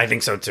 I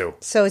think so, too.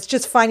 So it's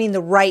just finding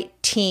the right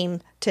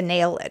team to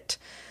nail it.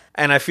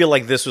 And I feel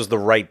like this was the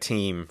right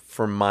team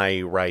for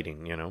my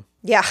writing,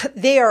 Yeah,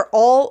 they are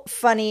all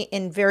funny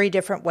in very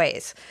different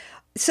ways.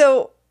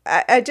 So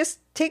I just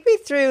take me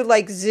through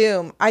like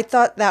Zoom. I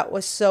thought that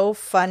was so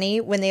funny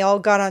when they all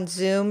got on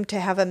Zoom to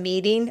have a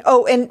meeting.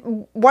 Oh,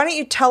 and why don't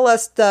you tell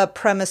us the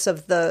premise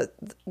of the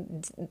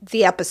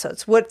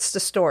episodes? What's the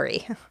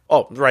story?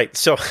 Oh, right.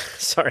 So,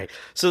 sorry.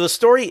 So the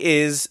story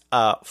is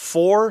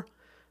 4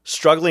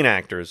 struggling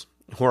actors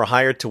who are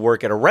hired to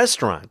work at a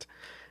restaurant.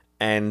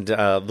 And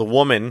the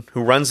woman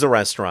who runs the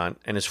restaurant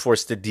and is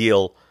forced to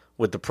deal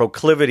with the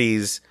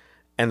proclivities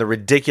and the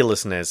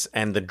ridiculousness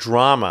and the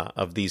drama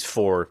of these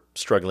 4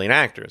 struggling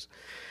actors.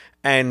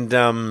 And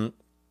so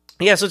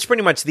it's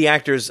pretty much the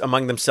actors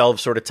among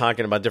themselves sort of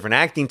talking about different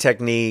acting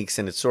techniques,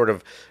 and it's sort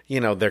of,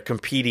 their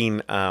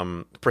competing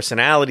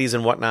personalities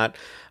and whatnot.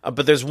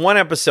 But there's one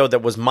episode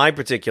that was my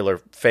particular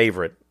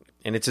favorite,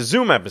 and it's a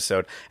Zoom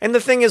episode. And the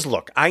thing is,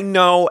 look, I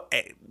know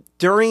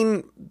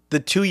during the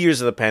 2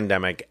 years of the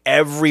pandemic,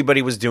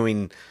 everybody was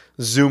doing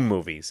Zoom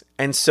movies.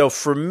 And so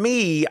for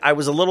me, I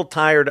was a little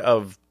tired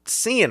of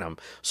seeing them.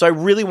 So I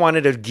really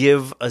wanted to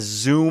give a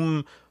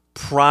Zoom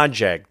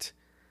project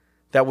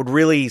that would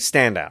really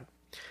stand out.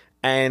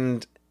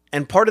 And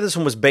part of this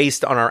one was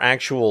based on our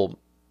actual,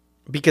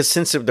 because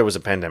since there was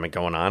a pandemic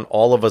going on,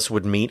 all of us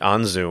would meet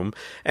on Zoom.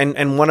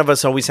 And one of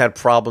us always had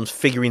problems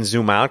figuring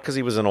Zoom out because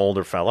he was an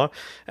older fella.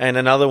 And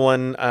another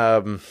one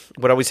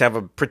would always have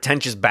a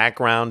pretentious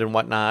background and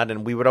whatnot.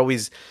 And we would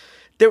always,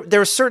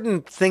 there are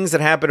certain things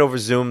that happen over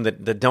Zoom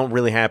that don't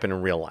really happen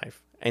in real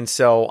life. And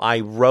so I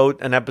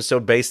wrote an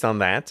episode based on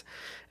that.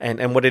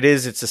 And what it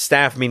is, it's a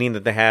staff meeting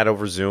that they had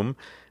over Zoom.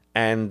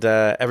 And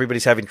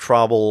everybody's having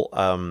trouble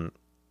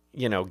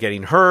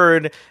getting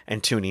heard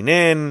and tuning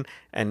in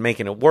and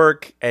making it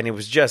work. And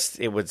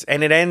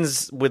and it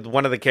ends with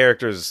one of the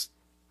characters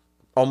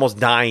almost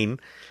dying.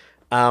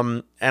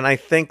 And I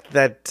think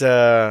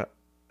that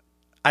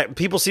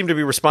people seem to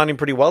be responding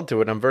pretty well to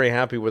it. I'm very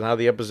happy with how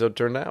the episode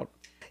turned out.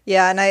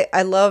 Yeah, and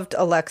I loved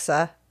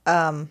Alexa.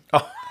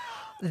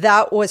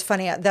 That was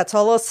funny. That's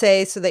all I'll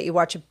say so that you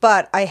watch it.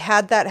 But I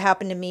had that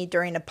happen to me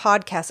during a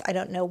podcast. I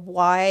don't know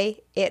why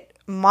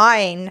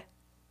mine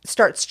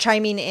starts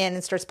chiming in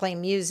and starts playing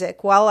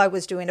music while I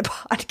was doing a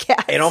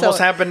podcast. It almost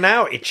happened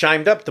now. It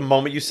chimed up the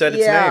moment you said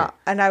its name. Yeah,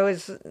 and I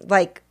was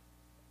like,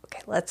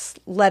 okay, let's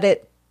let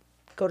it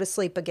go to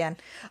sleep again.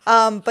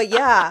 But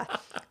yeah,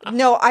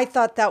 no, I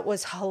thought that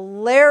was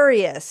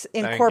hilarious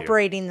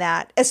incorporating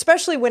that,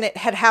 especially when it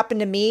had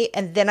happened to me.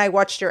 And then I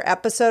watched your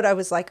episode. I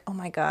was like, oh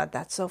my God,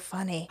 that's so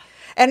funny.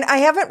 And I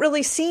haven't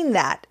really seen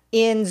that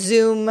in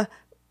Zoom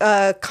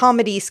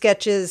comedy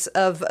sketches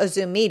of a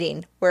Zoom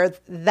meeting where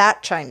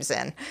that chimes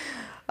in.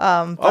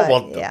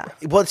 Yeah.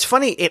 Well, it's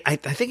funny. I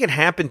think it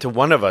happened to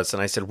one of us,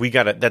 and I said,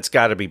 that's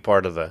got to be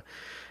part of the,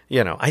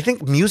 I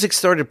think music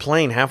started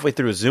playing halfway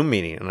through a Zoom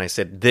meeting, and I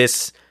said,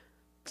 it's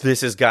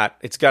got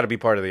to be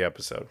part of the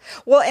episode.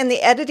 Well, and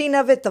the editing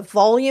of it, the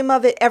volume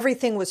of it,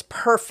 everything was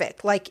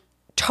perfect. Like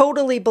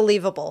totally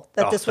believable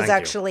that this was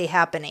actually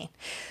happening.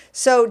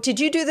 So did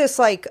you do this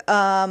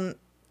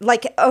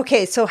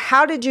okay, so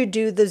how did you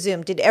do the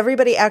Zoom? Did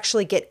everybody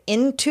actually get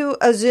into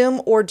a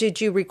Zoom, or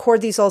did you record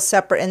these all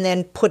separate and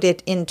then put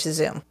it into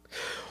Zoom?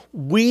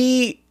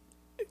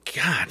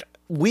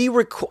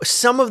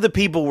 Some of the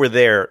people were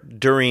there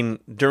during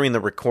the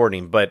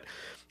recording, but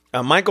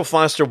Michael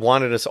Foster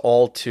wanted us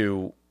all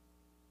to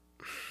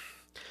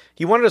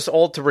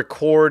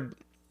record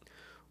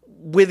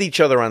with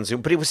each other on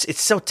Zoom, but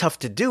it's so tough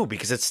to do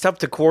because it's tough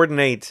to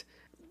coordinate.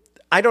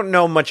 I don't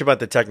know much about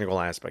the technical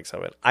aspects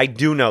of it. I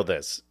do know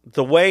this.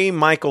 The way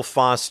Michael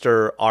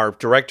Foster, our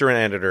director and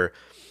editor,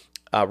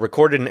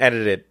 recorded and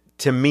edited it,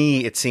 to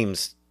me, it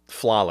seems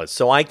flawless.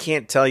 So I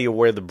can't tell you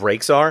where the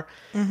breaks are.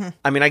 Mm-hmm.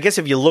 I mean, I guess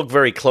if you look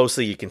very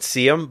closely, you can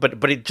see them,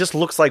 but it just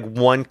looks like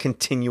one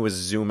continuous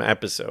Zoom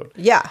episode.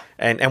 Yeah.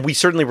 And we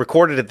certainly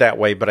recorded it that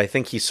way, but I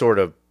think he sort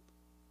of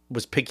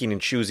was picking and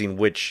choosing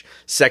which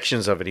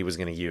sections of it he was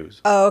going to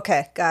use. Oh,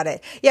 okay. Got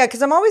it. Yeah,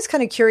 because I'm always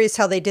kind of curious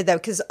how they did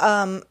that, because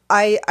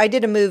I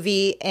did a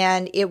movie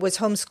and it was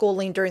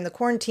homeschooling during the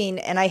quarantine,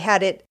 and I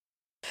had it,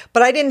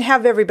 but I didn't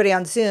have everybody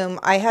on Zoom.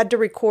 I had to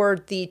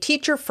record the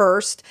teacher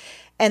first,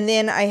 and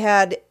then I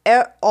had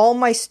all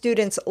my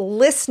students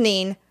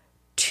listening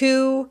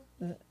to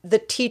the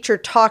teacher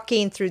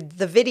talking through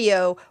the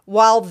video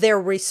while they're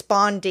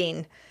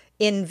responding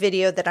in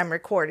video that I'm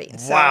recording.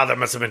 So, wow, that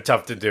must have been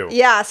tough to do.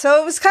 yeah,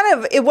 so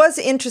it was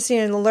interesting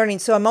in the learning.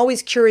 So I'm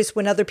always curious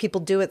when other people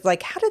do it,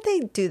 like, how did they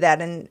do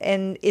that?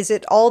 And is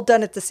it all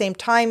done at the same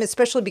time,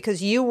 especially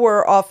because you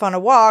were off on a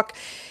walk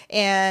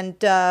and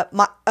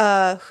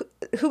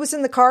who was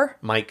in the car?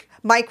 Mike.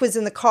 Mike was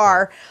in the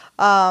car,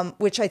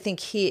 which I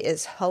think he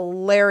is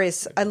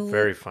hilarious.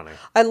 Very funny.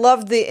 I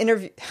love the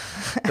interview.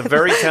 The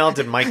very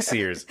talented Mike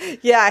Sears.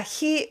 Yeah,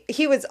 he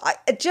was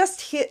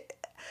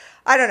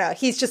I don't know.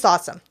 He's just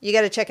awesome. You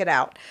got to check it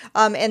out.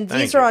 And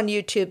these are on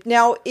YouTube.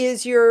 Now,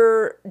 is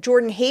your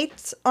Jordan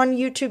Hates on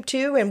YouTube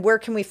too? And where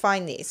can we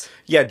find these?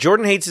 Yeah,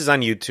 Jordan Hates is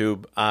on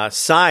YouTube.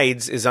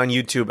 Sides is on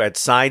YouTube at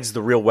Sides,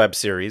 the Real Web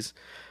Series.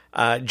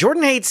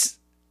 Jordan Hates,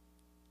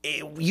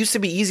 it used to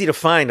be easy to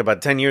find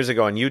about 10 years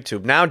ago on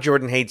YouTube. Now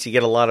Jordan Hates, you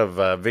get a lot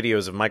of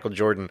videos of Michael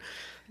Jordan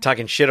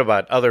talking shit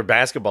about other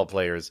basketball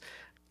players.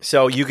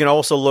 So you can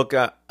also look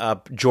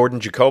up Jordan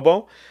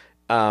Jacobo.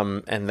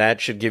 And that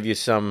should give you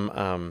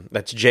some,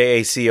 that's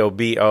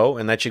Jacobo,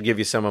 and that should give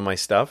you some of my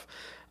stuff.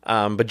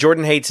 But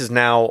Jordan Hates is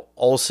now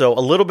also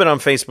a little bit on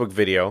Facebook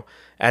video,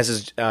 as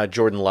is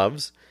Jordan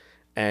Loves.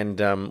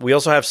 And we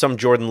also have some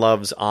Jordan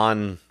Loves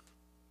on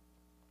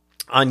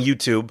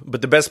YouTube.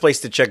 But the best place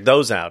to check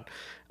those out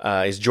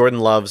is Jordan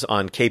Loves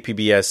on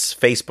KPBS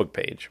Facebook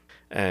page.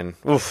 And,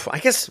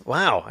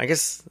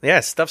 yeah,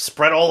 stuff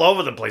spread all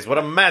over the place. What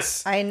a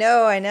mess. I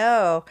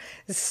know.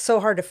 It's so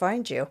hard to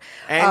find you.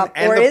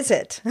 Is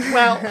it?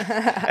 Well,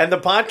 and the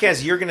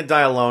podcast, You're Gonna Die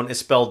Alone, is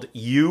spelled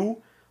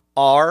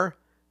U-R,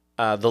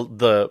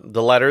 the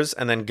letters,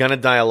 and then Gonna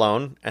Die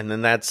Alone. And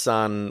then that's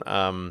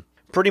on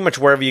pretty much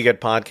wherever you get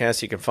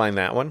podcasts, you can find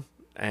that one.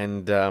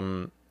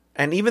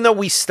 And even though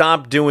we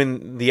stopped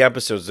doing the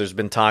episodes, there's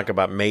been talk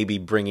about maybe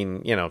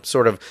bringing,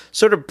 sort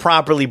of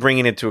properly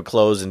bringing it to a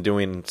close and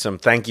doing some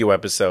thank you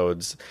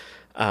episodes.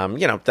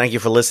 Thank you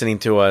for listening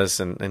to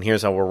us, and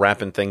here's how we're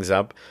wrapping things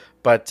up.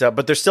 But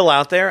they're still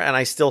out there, and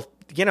I still,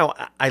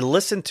 I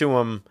listen to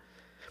them.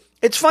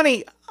 It's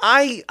funny.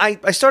 I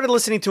started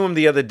listening to them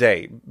the other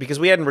day because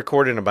we hadn't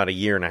recorded in about a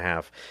year and a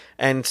half,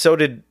 and so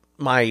did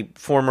my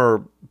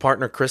former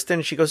partner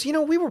Kristen. She goes,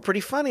 we were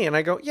pretty funny, and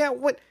I go, yeah,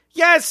 what?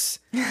 Yes,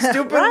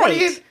 stupid. Right. What are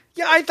you?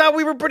 Yeah, I thought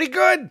we were pretty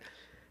good,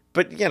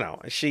 but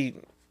she.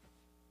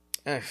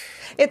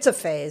 It's a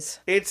phase.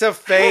 It's a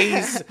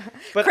phase,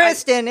 but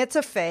Kristen, it's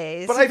a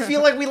phase. But I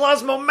feel like we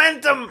lost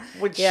momentum,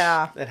 which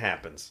it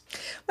happens.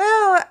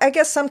 Well, I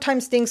guess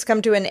sometimes things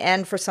come to an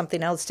end for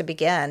something else to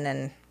begin,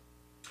 and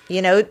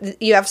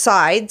you have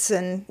sides.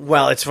 And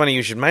well, it's funny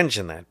you should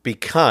mention that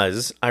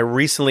because I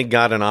recently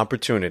got an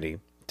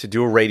opportunity to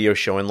do a radio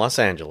show in Los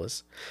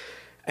Angeles.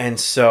 And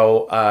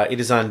so it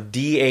is on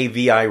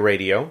DAVI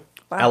Radio,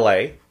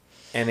 LA,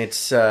 and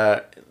it's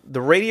the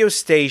radio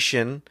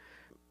station.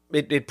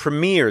 It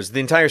premieres, the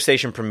entire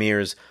station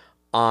premieres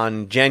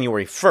on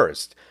January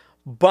 1st.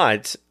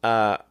 But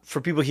for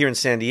people here in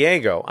San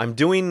Diego, I'm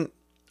doing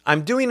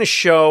a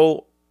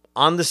show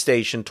on the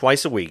station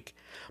twice a week,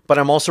 but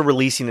I'm also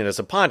releasing it as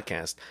a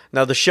podcast.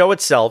 Now, the show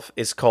itself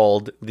is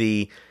called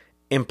The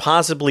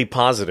Impossibly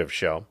Positive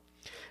Show,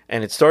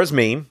 and it stars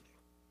me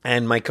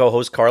and my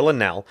co-host Carla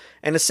Nell.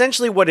 And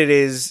essentially what it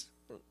is,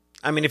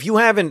 I mean, if you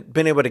haven't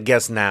been able to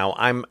guess now,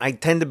 I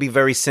tend to be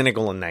very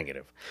cynical and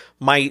negative.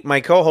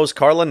 My co-host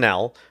Carla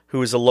Nell,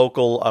 who is a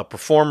local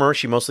performer,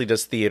 she mostly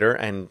does theater,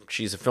 and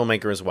she's a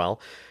filmmaker as well.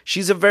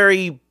 She's a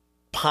very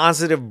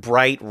positive,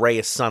 bright ray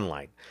of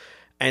sunlight.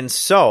 And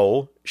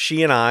so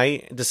she and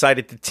I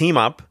decided to team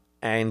up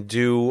and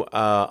do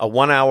a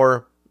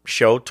 1-hour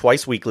show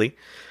twice weekly,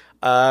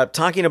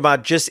 talking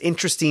about just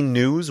interesting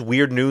news,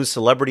 weird news,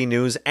 celebrity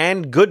news,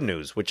 and good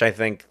news, which I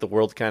think the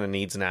world kind of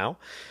needs now.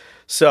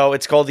 So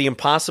it's called The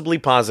Impossibly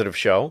Positive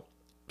Show.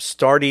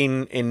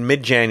 Starting in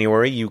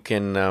mid-January, you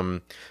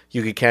can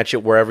catch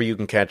it wherever you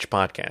can catch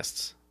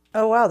podcasts.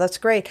 Oh, wow, that's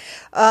great.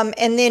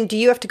 And then do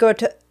you have to go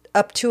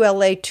up to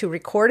LA to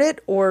record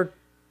it, or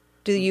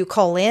do you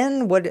call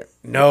in?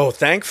 No,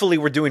 thankfully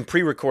we're doing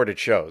pre-recorded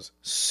shows.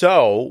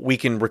 So we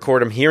can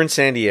record them here in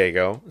San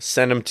Diego,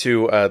 send them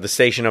to the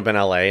station up in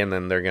LA, and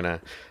then they're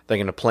gonna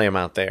play them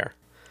out there.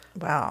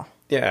 Wow.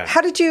 Yeah. How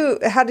did you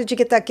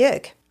get that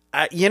gig?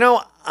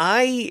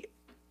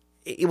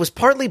 It was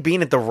partly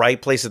being at the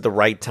right place at the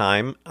right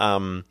time.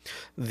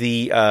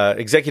 The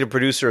executive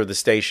producer of the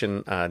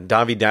station,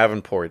 Davi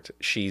Davenport,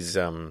 she's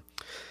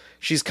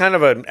kind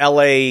of an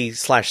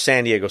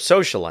LA/San Diego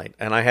socialite,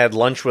 and I had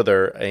lunch with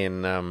her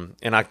in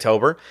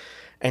October,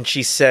 and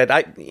she said,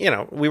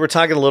 we were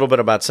talking a little bit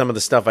about some of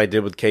the stuff I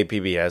did with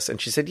KPBS,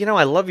 and she said,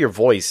 I love your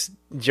voice.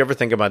 Did you ever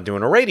think about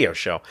doing a radio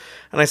show?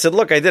 And I said,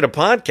 look, I did a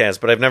podcast,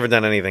 but I've never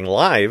done anything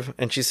live.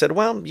 And she said,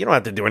 well, you don't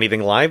have to do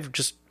anything live.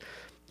 Just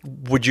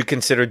would you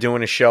consider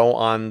doing a show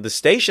on the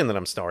station that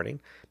I'm starting?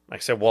 I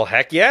said, well,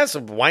 heck yes.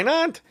 Why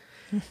not?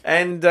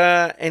 And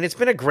it's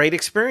been a great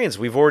experience.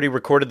 We've already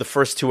recorded the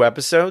first 2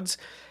 episodes,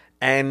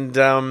 and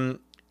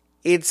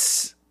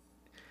it's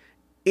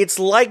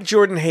like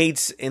Jordan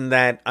Hates in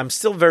that I'm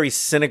still very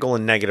cynical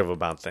and negative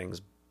about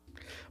things.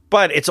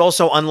 But it's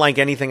also unlike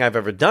anything I've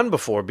ever done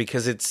before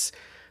because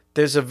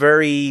there's a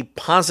very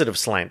positive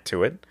slant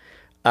to it,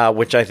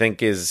 which I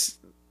think it's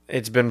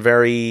been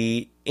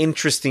very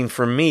interesting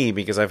for me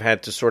because I've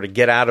had to sort of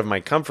get out of my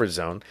comfort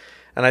zone.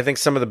 And I think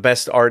some of the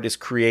best art is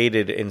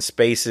created in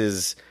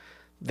spaces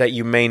that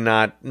you may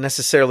not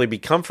necessarily be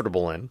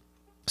comfortable in.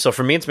 So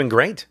for me, it's been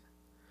great.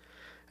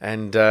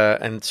 And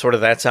sort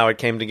of that's how it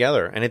came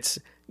together. And it's,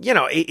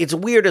 it's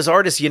weird as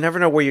artists. You never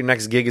know where your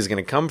next gig is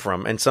going to come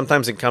from. And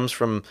sometimes it comes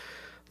from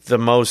the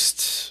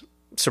most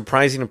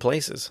surprising of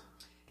places.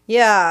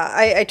 Yeah,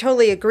 I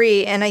totally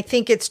agree. And I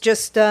think it's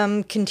just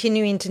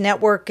continuing to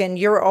network, and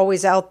you're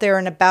always out there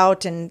and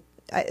about, and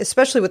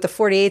especially with the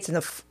 48s and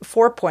the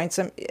 4 points,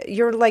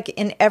 you're like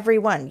in every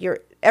one.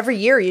 Every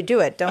year you do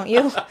it, don't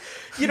you?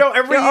 Every you're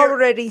year.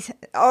 Already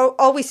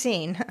always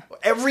seen.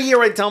 Every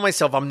year I tell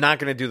myself I'm not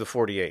going to do the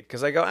 48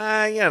 because I go,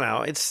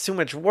 it's too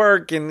much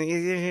work.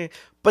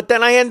 But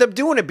then I end up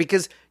doing it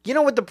because you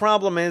know what the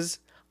problem is?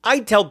 I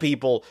tell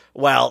people,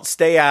 well,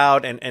 stay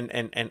out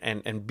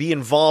and be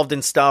involved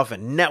in stuff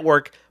and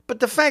network. But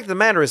the fact of the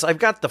matter is I've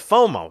got the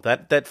FOMO,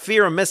 that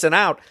fear of missing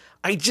out.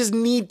 I just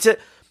need to.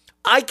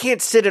 I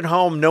can't sit at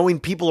home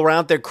knowing people are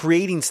out there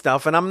creating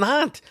stuff and I'm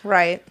not.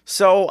 Right.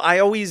 So I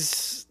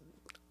always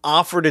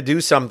offer to do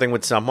something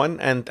with someone.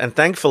 And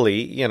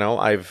thankfully,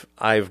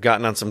 I've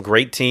gotten on some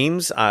great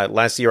teams.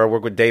 Last year I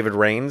worked with David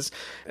Rains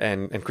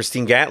and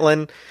Christine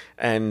Gatlin.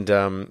 And,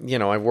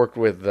 I've worked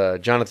with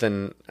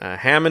Jonathan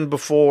Hammond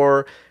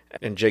before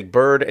and Jake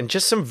Bird and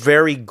just some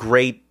very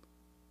great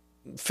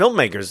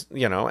filmmakers,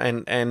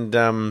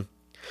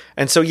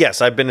 and so,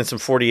 yes, I've been in some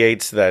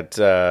 48s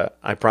that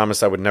I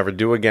promised I would never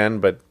do again.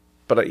 But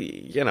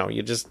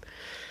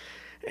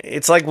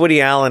it's like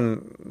Woody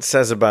Allen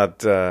says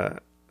about, in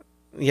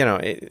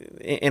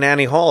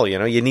Annie Hall,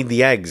 you need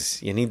the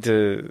eggs. You need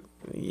to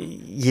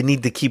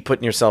keep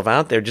putting yourself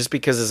out there just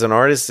because as an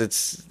artist,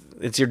 it's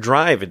your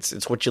drive.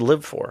 It's what you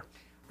live for.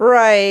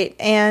 Right.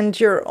 And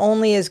you're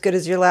only as good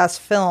as your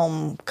last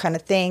film kind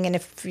of thing. And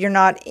if you're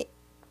not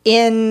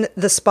in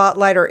the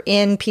spotlight or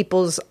in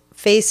people's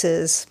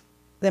faces,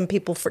 then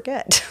people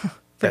forget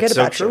That's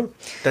about so true. you.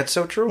 That's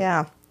so true.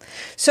 Yeah.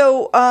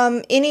 So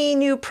any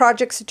new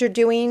projects that you're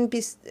doing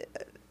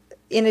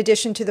in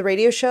addition to the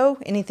radio show?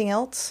 Anything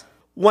else?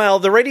 Well,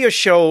 the radio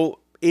show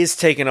is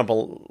taking up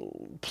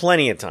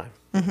plenty of time.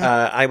 Mm-hmm.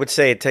 I would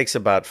say it takes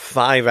about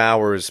 5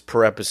 hours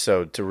per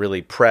episode to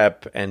really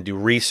prep and do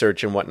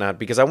research and whatnot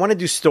because I want to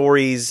do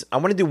stories. I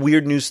want to do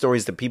weird news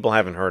stories that people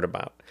haven't heard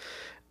about.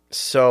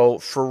 So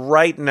for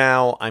right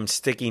now, I'm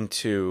sticking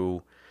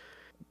to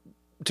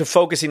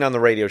focusing on the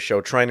radio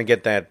show, trying to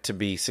get that to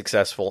be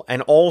successful.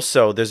 And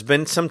also, there's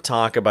been some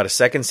talk about a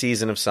second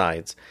season of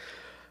Sides.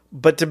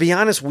 But to be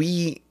honest,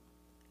 the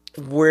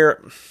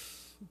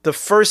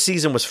first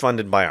season was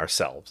funded by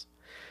ourselves,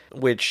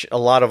 which a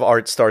lot of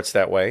art starts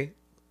that way.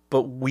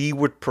 But we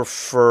would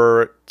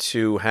prefer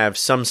to have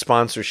some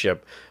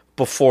sponsorship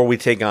before we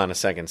take on a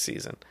second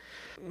season.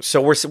 So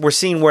we're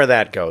seeing where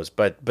that goes.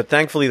 But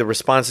thankfully, the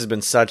response has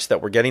been such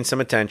that we're getting some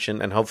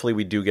attention, and hopefully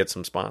we do get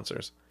some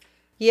sponsors.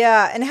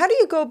 Yeah, and how do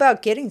you go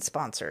about getting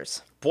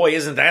sponsors? Boy,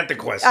 isn't that the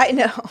question? I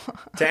know.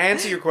 To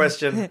answer your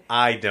question,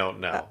 I don't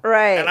know.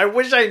 Right. And I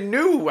wish I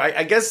knew.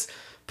 I guess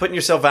putting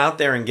yourself out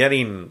there and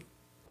getting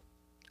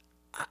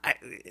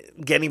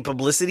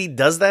publicity,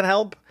 does that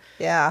help?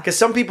 Yeah. Because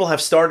some people have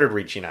started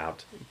reaching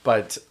out,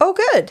 but... Oh,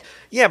 good.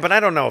 Yeah, but I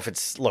don't know if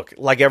it's... Look,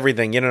 like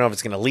everything, you don't know if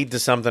it's going to lead to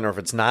something or if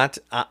it's not.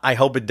 I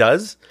hope it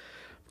does.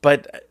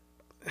 But,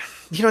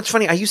 it's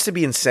funny. I used to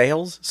be in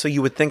sales, so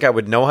you would think I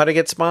would know how to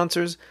get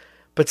sponsors.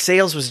 But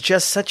sales was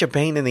just such a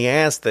pain in the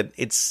ass that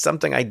it's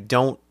something I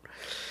don't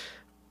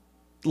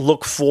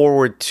look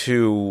forward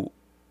to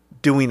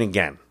doing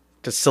again,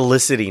 to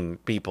soliciting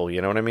people.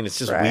 You know what I mean? It's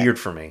just weird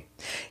for me.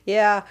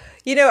 Yeah.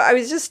 I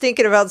was just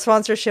thinking about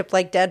sponsorship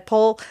like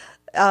Deadpool.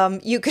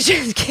 You could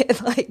just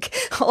get like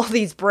all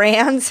these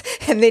brands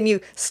and then you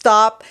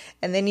stop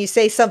and then you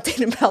say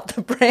something about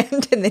the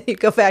brand and then you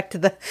go back to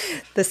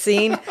the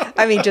scene.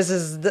 I mean,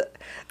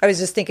 I was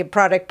just thinking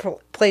product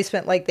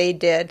placement like they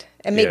did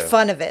and make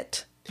fun of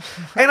it.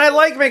 And I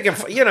like making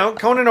fun.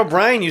 Conan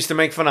O'Brien used to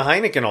make fun of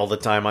Heineken all the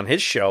time on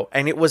his show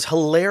and it was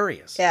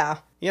hilarious. Yeah.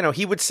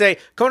 He would say,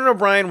 Conan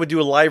O'Brien would do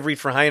a live read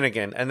for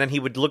Heineken and then he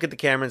would look at the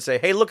camera and say,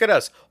 hey, look at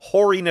us,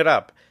 whoring it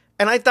up.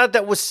 And I thought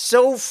that was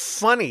so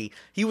funny.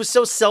 He was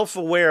so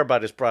self-aware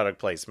about his product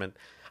placement.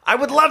 I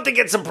would love to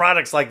get some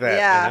products like that.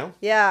 Yeah,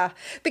 yeah.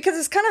 Because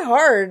it's kind of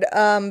hard.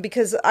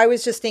 Because I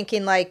was just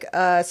thinking like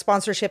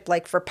sponsorship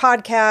like for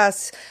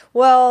podcasts.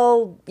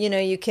 Well,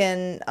 you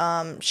can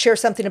share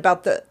something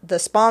about the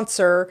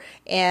sponsor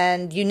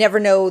and you never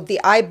know,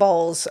 the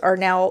eyeballs are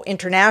now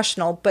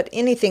international, but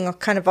anything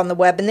kind of on the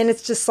web. And then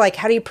it's just like,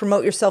 how do you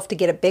promote yourself to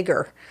get it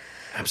bigger?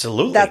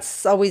 Absolutely.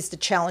 That's always the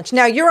challenge.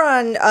 Now you're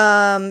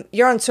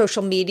on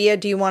social media.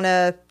 Do you want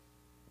to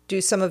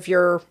do some of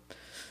your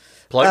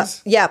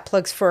plugs?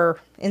 Plugs for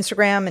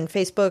Instagram and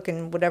Facebook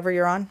and whatever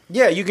you're on.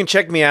 Yeah, you can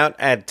check me out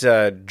at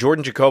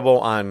Jordan Jacobo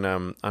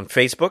on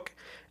Facebook.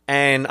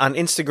 And on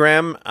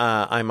Instagram,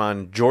 I'm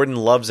on Jordan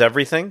Loves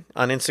Everything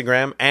on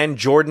Instagram and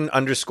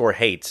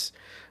Jordan_hates.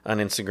 on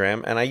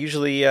Instagram, and I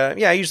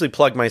usually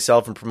plug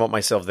myself and promote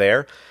myself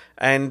there.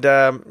 And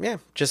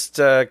just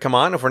come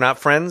on. If we're not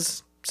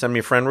friends, send me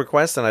a friend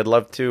request, and I'd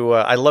love to.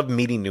 I love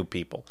meeting new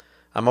people.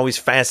 I'm always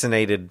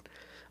fascinated.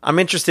 I'm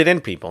interested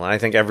in people, and I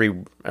think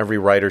every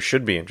writer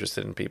should be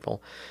interested in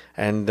people,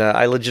 and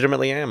I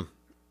legitimately am.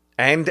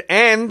 And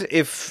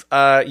if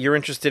you're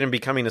interested in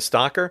becoming a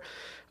stalker,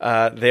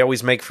 they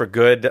always make for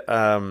good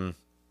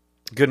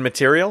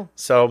material.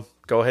 So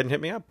go ahead and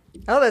hit me up.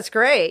 Oh, that's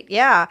great.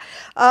 Yeah.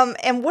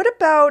 And what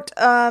about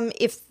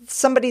if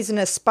somebody's an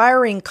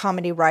aspiring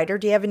comedy writer?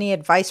 Do you have any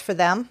advice for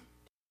them?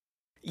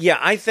 Yeah,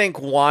 I think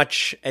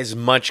watch as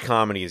much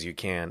comedy as you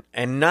can,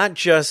 and not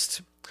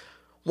just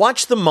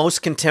watch the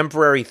most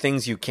contemporary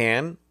things you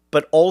can,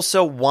 but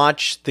also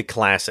watch the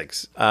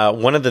classics.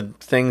 One of the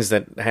things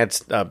that had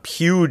a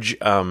huge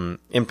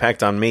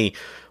impact on me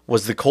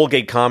was the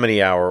Colgate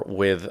Comedy Hour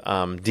with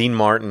Dean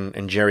Martin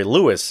and Jerry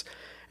Lewis.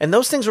 And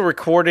those things were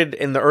recorded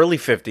in the early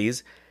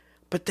 50s,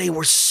 but they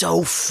were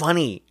so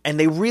funny, and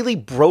they really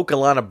broke a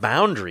lot of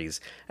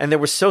boundaries, and they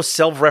were so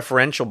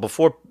self-referential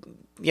before,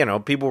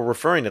 people were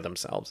referring to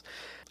themselves.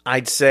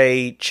 I'd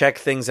say check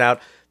things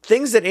out.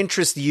 Things that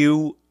interest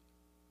you,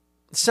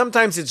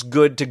 sometimes it's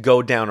good to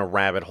go down a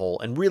rabbit hole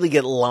and really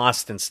get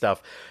lost in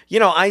stuff.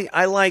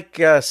 I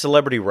like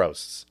celebrity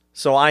roasts.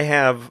 So I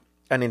have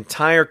an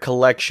entire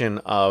collection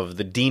of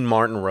the Dean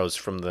Martin roasts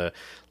from the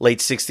late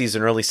 60s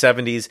and early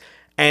 70s,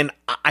 and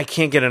I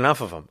can't get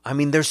enough of them. I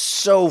mean, they're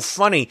so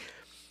funny.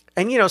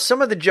 And,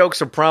 some of the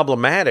jokes are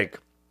problematic,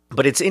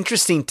 but it's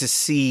interesting to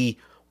see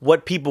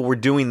what people were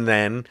doing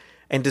then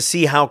and to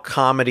see how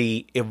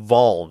comedy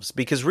evolves.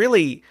 Because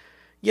really,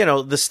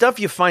 the stuff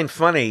you find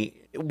funny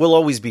will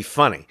always be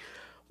funny.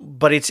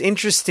 But it's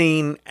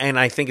interesting, and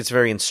I think it's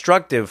very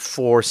instructive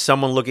for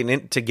someone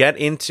looking to get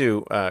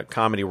into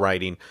comedy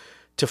writing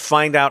to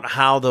find out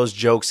how those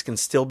jokes can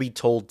still be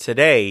told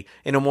today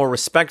in a more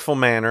respectful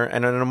manner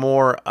and in a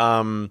more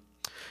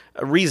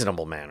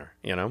reasonable manner,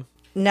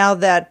 Now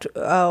that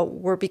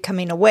we're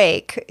becoming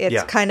awake,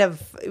 it's kind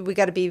of, we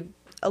got to be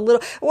a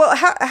little, well,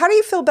 how do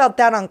you feel about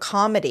that on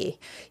comedy?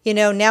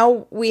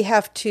 Now we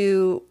have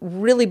to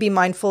really be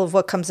mindful of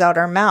what comes out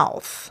our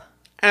mouth.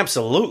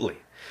 Absolutely.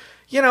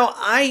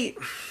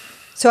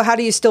 So how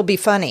do you still be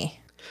funny?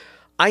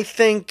 I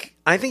think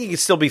you can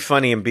still be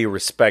funny and be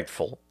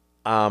respectful.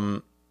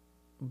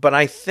 But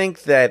I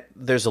think that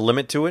there's a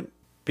limit to it,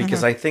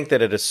 because I think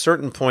that at a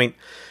certain point,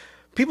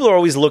 people are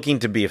always looking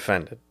to be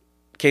offended.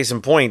 Case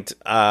in point,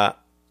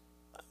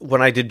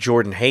 when I did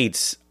Jordan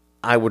Hates,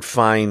 I would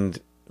find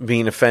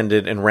being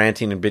offended and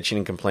ranting and bitching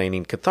and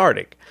complaining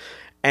cathartic.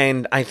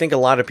 And I think a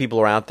lot of people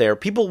are out there.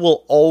 People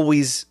will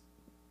always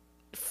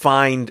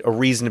find a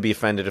reason to be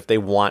offended if they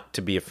want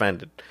to be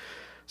offended.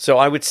 So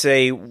I would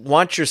say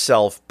watch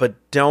yourself, but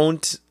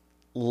don't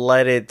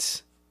let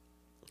it...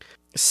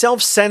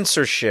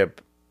 Self-censorship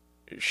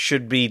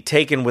should be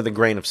taken with a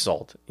grain of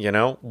salt,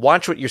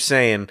 Watch what you're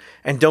saying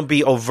and don't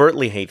be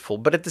overtly hateful.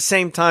 But at the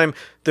same time,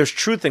 there's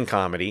truth in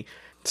comedy.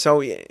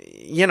 So,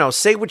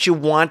 say what you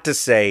want to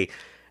say.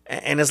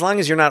 And as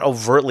long as you're not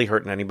overtly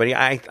hurting anybody,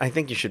 I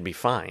think you should be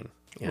fine.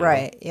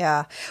 Right,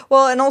 yeah.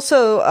 Well, and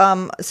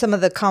also some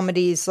of the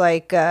comedies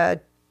like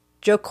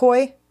Joe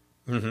Coy.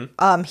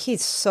 Mm-hmm.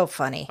 He's so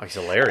funny. He's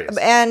hilarious.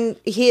 And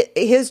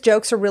his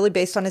jokes are really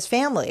based on his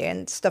family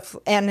and stuff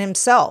and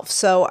himself.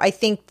 So I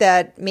think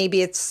that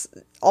maybe it's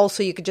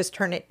also you could just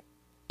turn it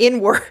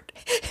inward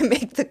and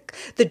make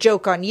the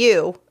joke on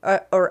you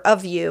or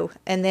of you,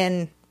 and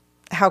then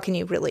how can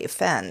you really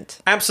offend?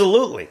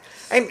 Absolutely.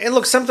 And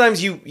look,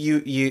 sometimes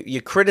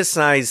you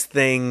criticize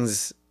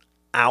things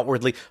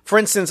outwardly. For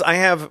instance,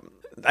 I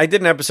did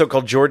an episode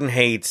called Jordan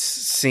Hates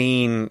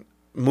Seeing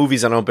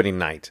Movies on Opening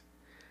Night.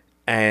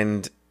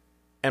 And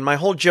my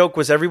whole joke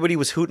was everybody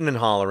was hooting and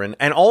hollering.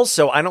 And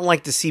also, I don't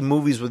like to see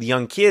movies with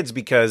young kids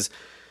because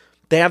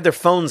they have their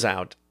phones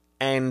out.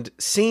 And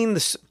seeing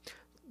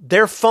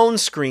their phone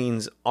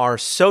screens are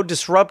so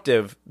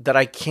disruptive that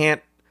I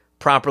can't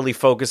properly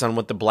focus on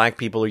what the black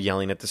people are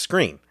yelling at the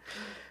screen.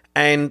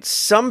 And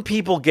some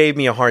people gave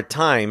me a hard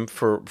time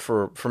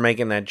for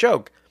making that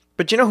joke.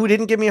 But you know who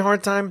didn't give me a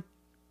hard time?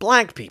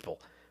 Black people.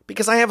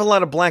 Because I have a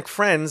lot of black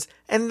friends,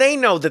 and they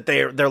know that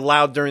they're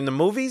loud during the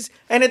movies.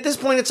 And at this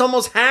point, it's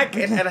almost hack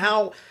at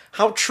how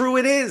true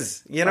it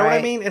is. You know what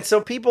I mean? And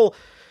so people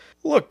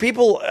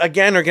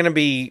again are going to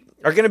be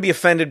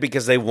offended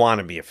because they want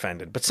to be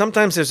offended. But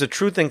sometimes there's a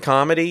truth in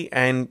comedy,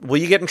 and will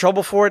you get in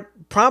trouble for it?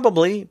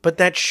 Probably, but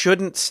that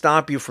shouldn't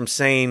stop you from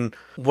saying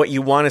what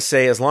you want to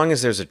say as long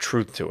as there's a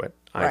truth to it.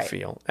 I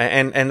feel,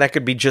 and that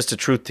could be just a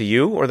truth to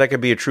you, or that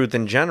could be a truth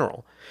in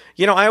general.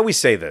 I always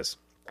say this.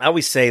 I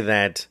always say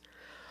that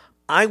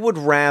I would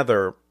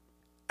rather,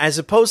 as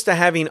opposed to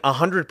having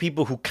 100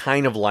 people who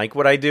kind of like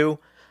what I do,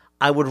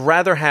 I would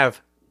rather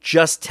have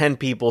just 10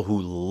 people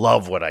who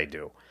love what I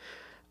do.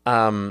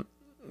 But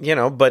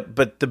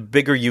the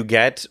bigger you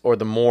get, or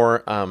the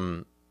more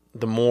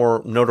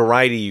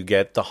notoriety you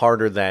get, the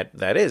harder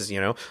that is.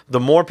 The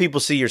more people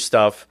see your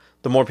stuff,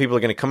 the more people are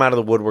going to come out of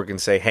the woodwork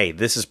and say, hey,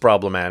 this is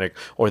problematic,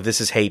 or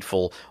this is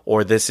hateful,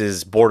 or this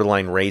is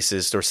borderline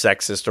racist or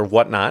sexist or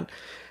whatnot.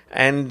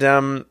 And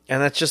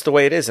that's just the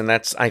way it is. And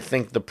that's, I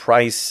think, the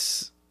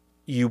price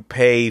you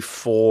pay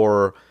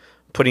for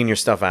putting your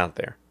stuff out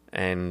there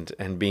and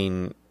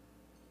being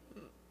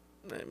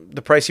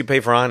the price you pay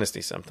for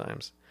honesty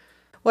sometimes.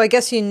 Well, I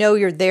guess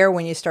you're there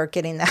when you start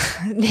getting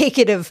the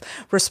negative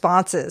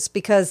responses,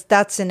 because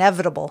that's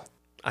inevitable.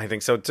 I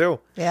think so too.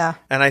 Yeah.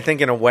 And I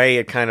think in a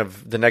way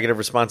the negative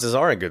responses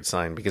are a good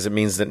sign, because it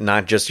means that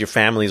not just your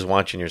family is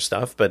watching your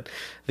stuff, but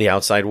the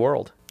outside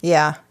world.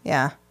 Yeah.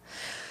 Yeah.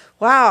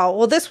 Wow.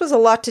 Well, this was a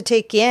lot to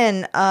take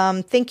in.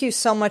 Thank you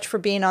so much for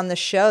being on the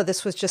show.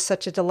 This was just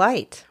such a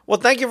delight. Well,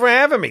 thank you for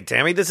having me,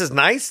 Tammy. This is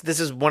nice. This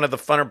is one of the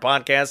funner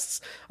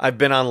podcasts I've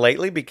been on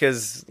lately,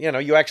 because,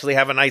 you actually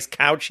have a nice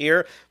couch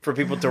here for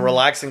people to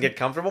relax and get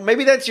comfortable.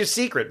 Maybe that's your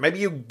secret. Maybe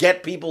you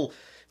get people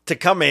to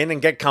come in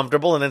and get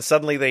comfortable, and then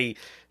suddenly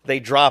they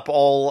drop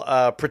all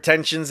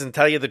pretensions and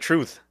tell you the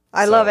truth.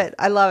 I love it.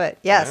 I love it.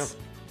 Yes.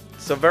 Yeah.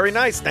 So very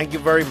nice. Thank you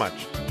very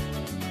much.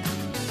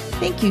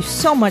 Thank you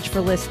so much for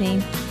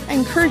listening. I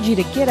encourage you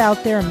to get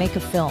out there and make a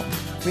film.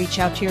 Reach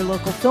out to your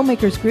local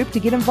filmmakers group to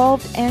get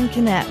involved and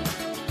connect.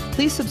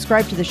 Please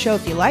subscribe to the show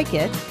if you like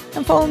it,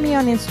 and follow me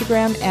on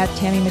Instagram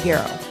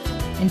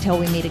 @TammyMcGarrow. Until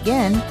we meet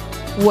again,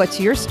 what's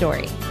your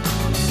story?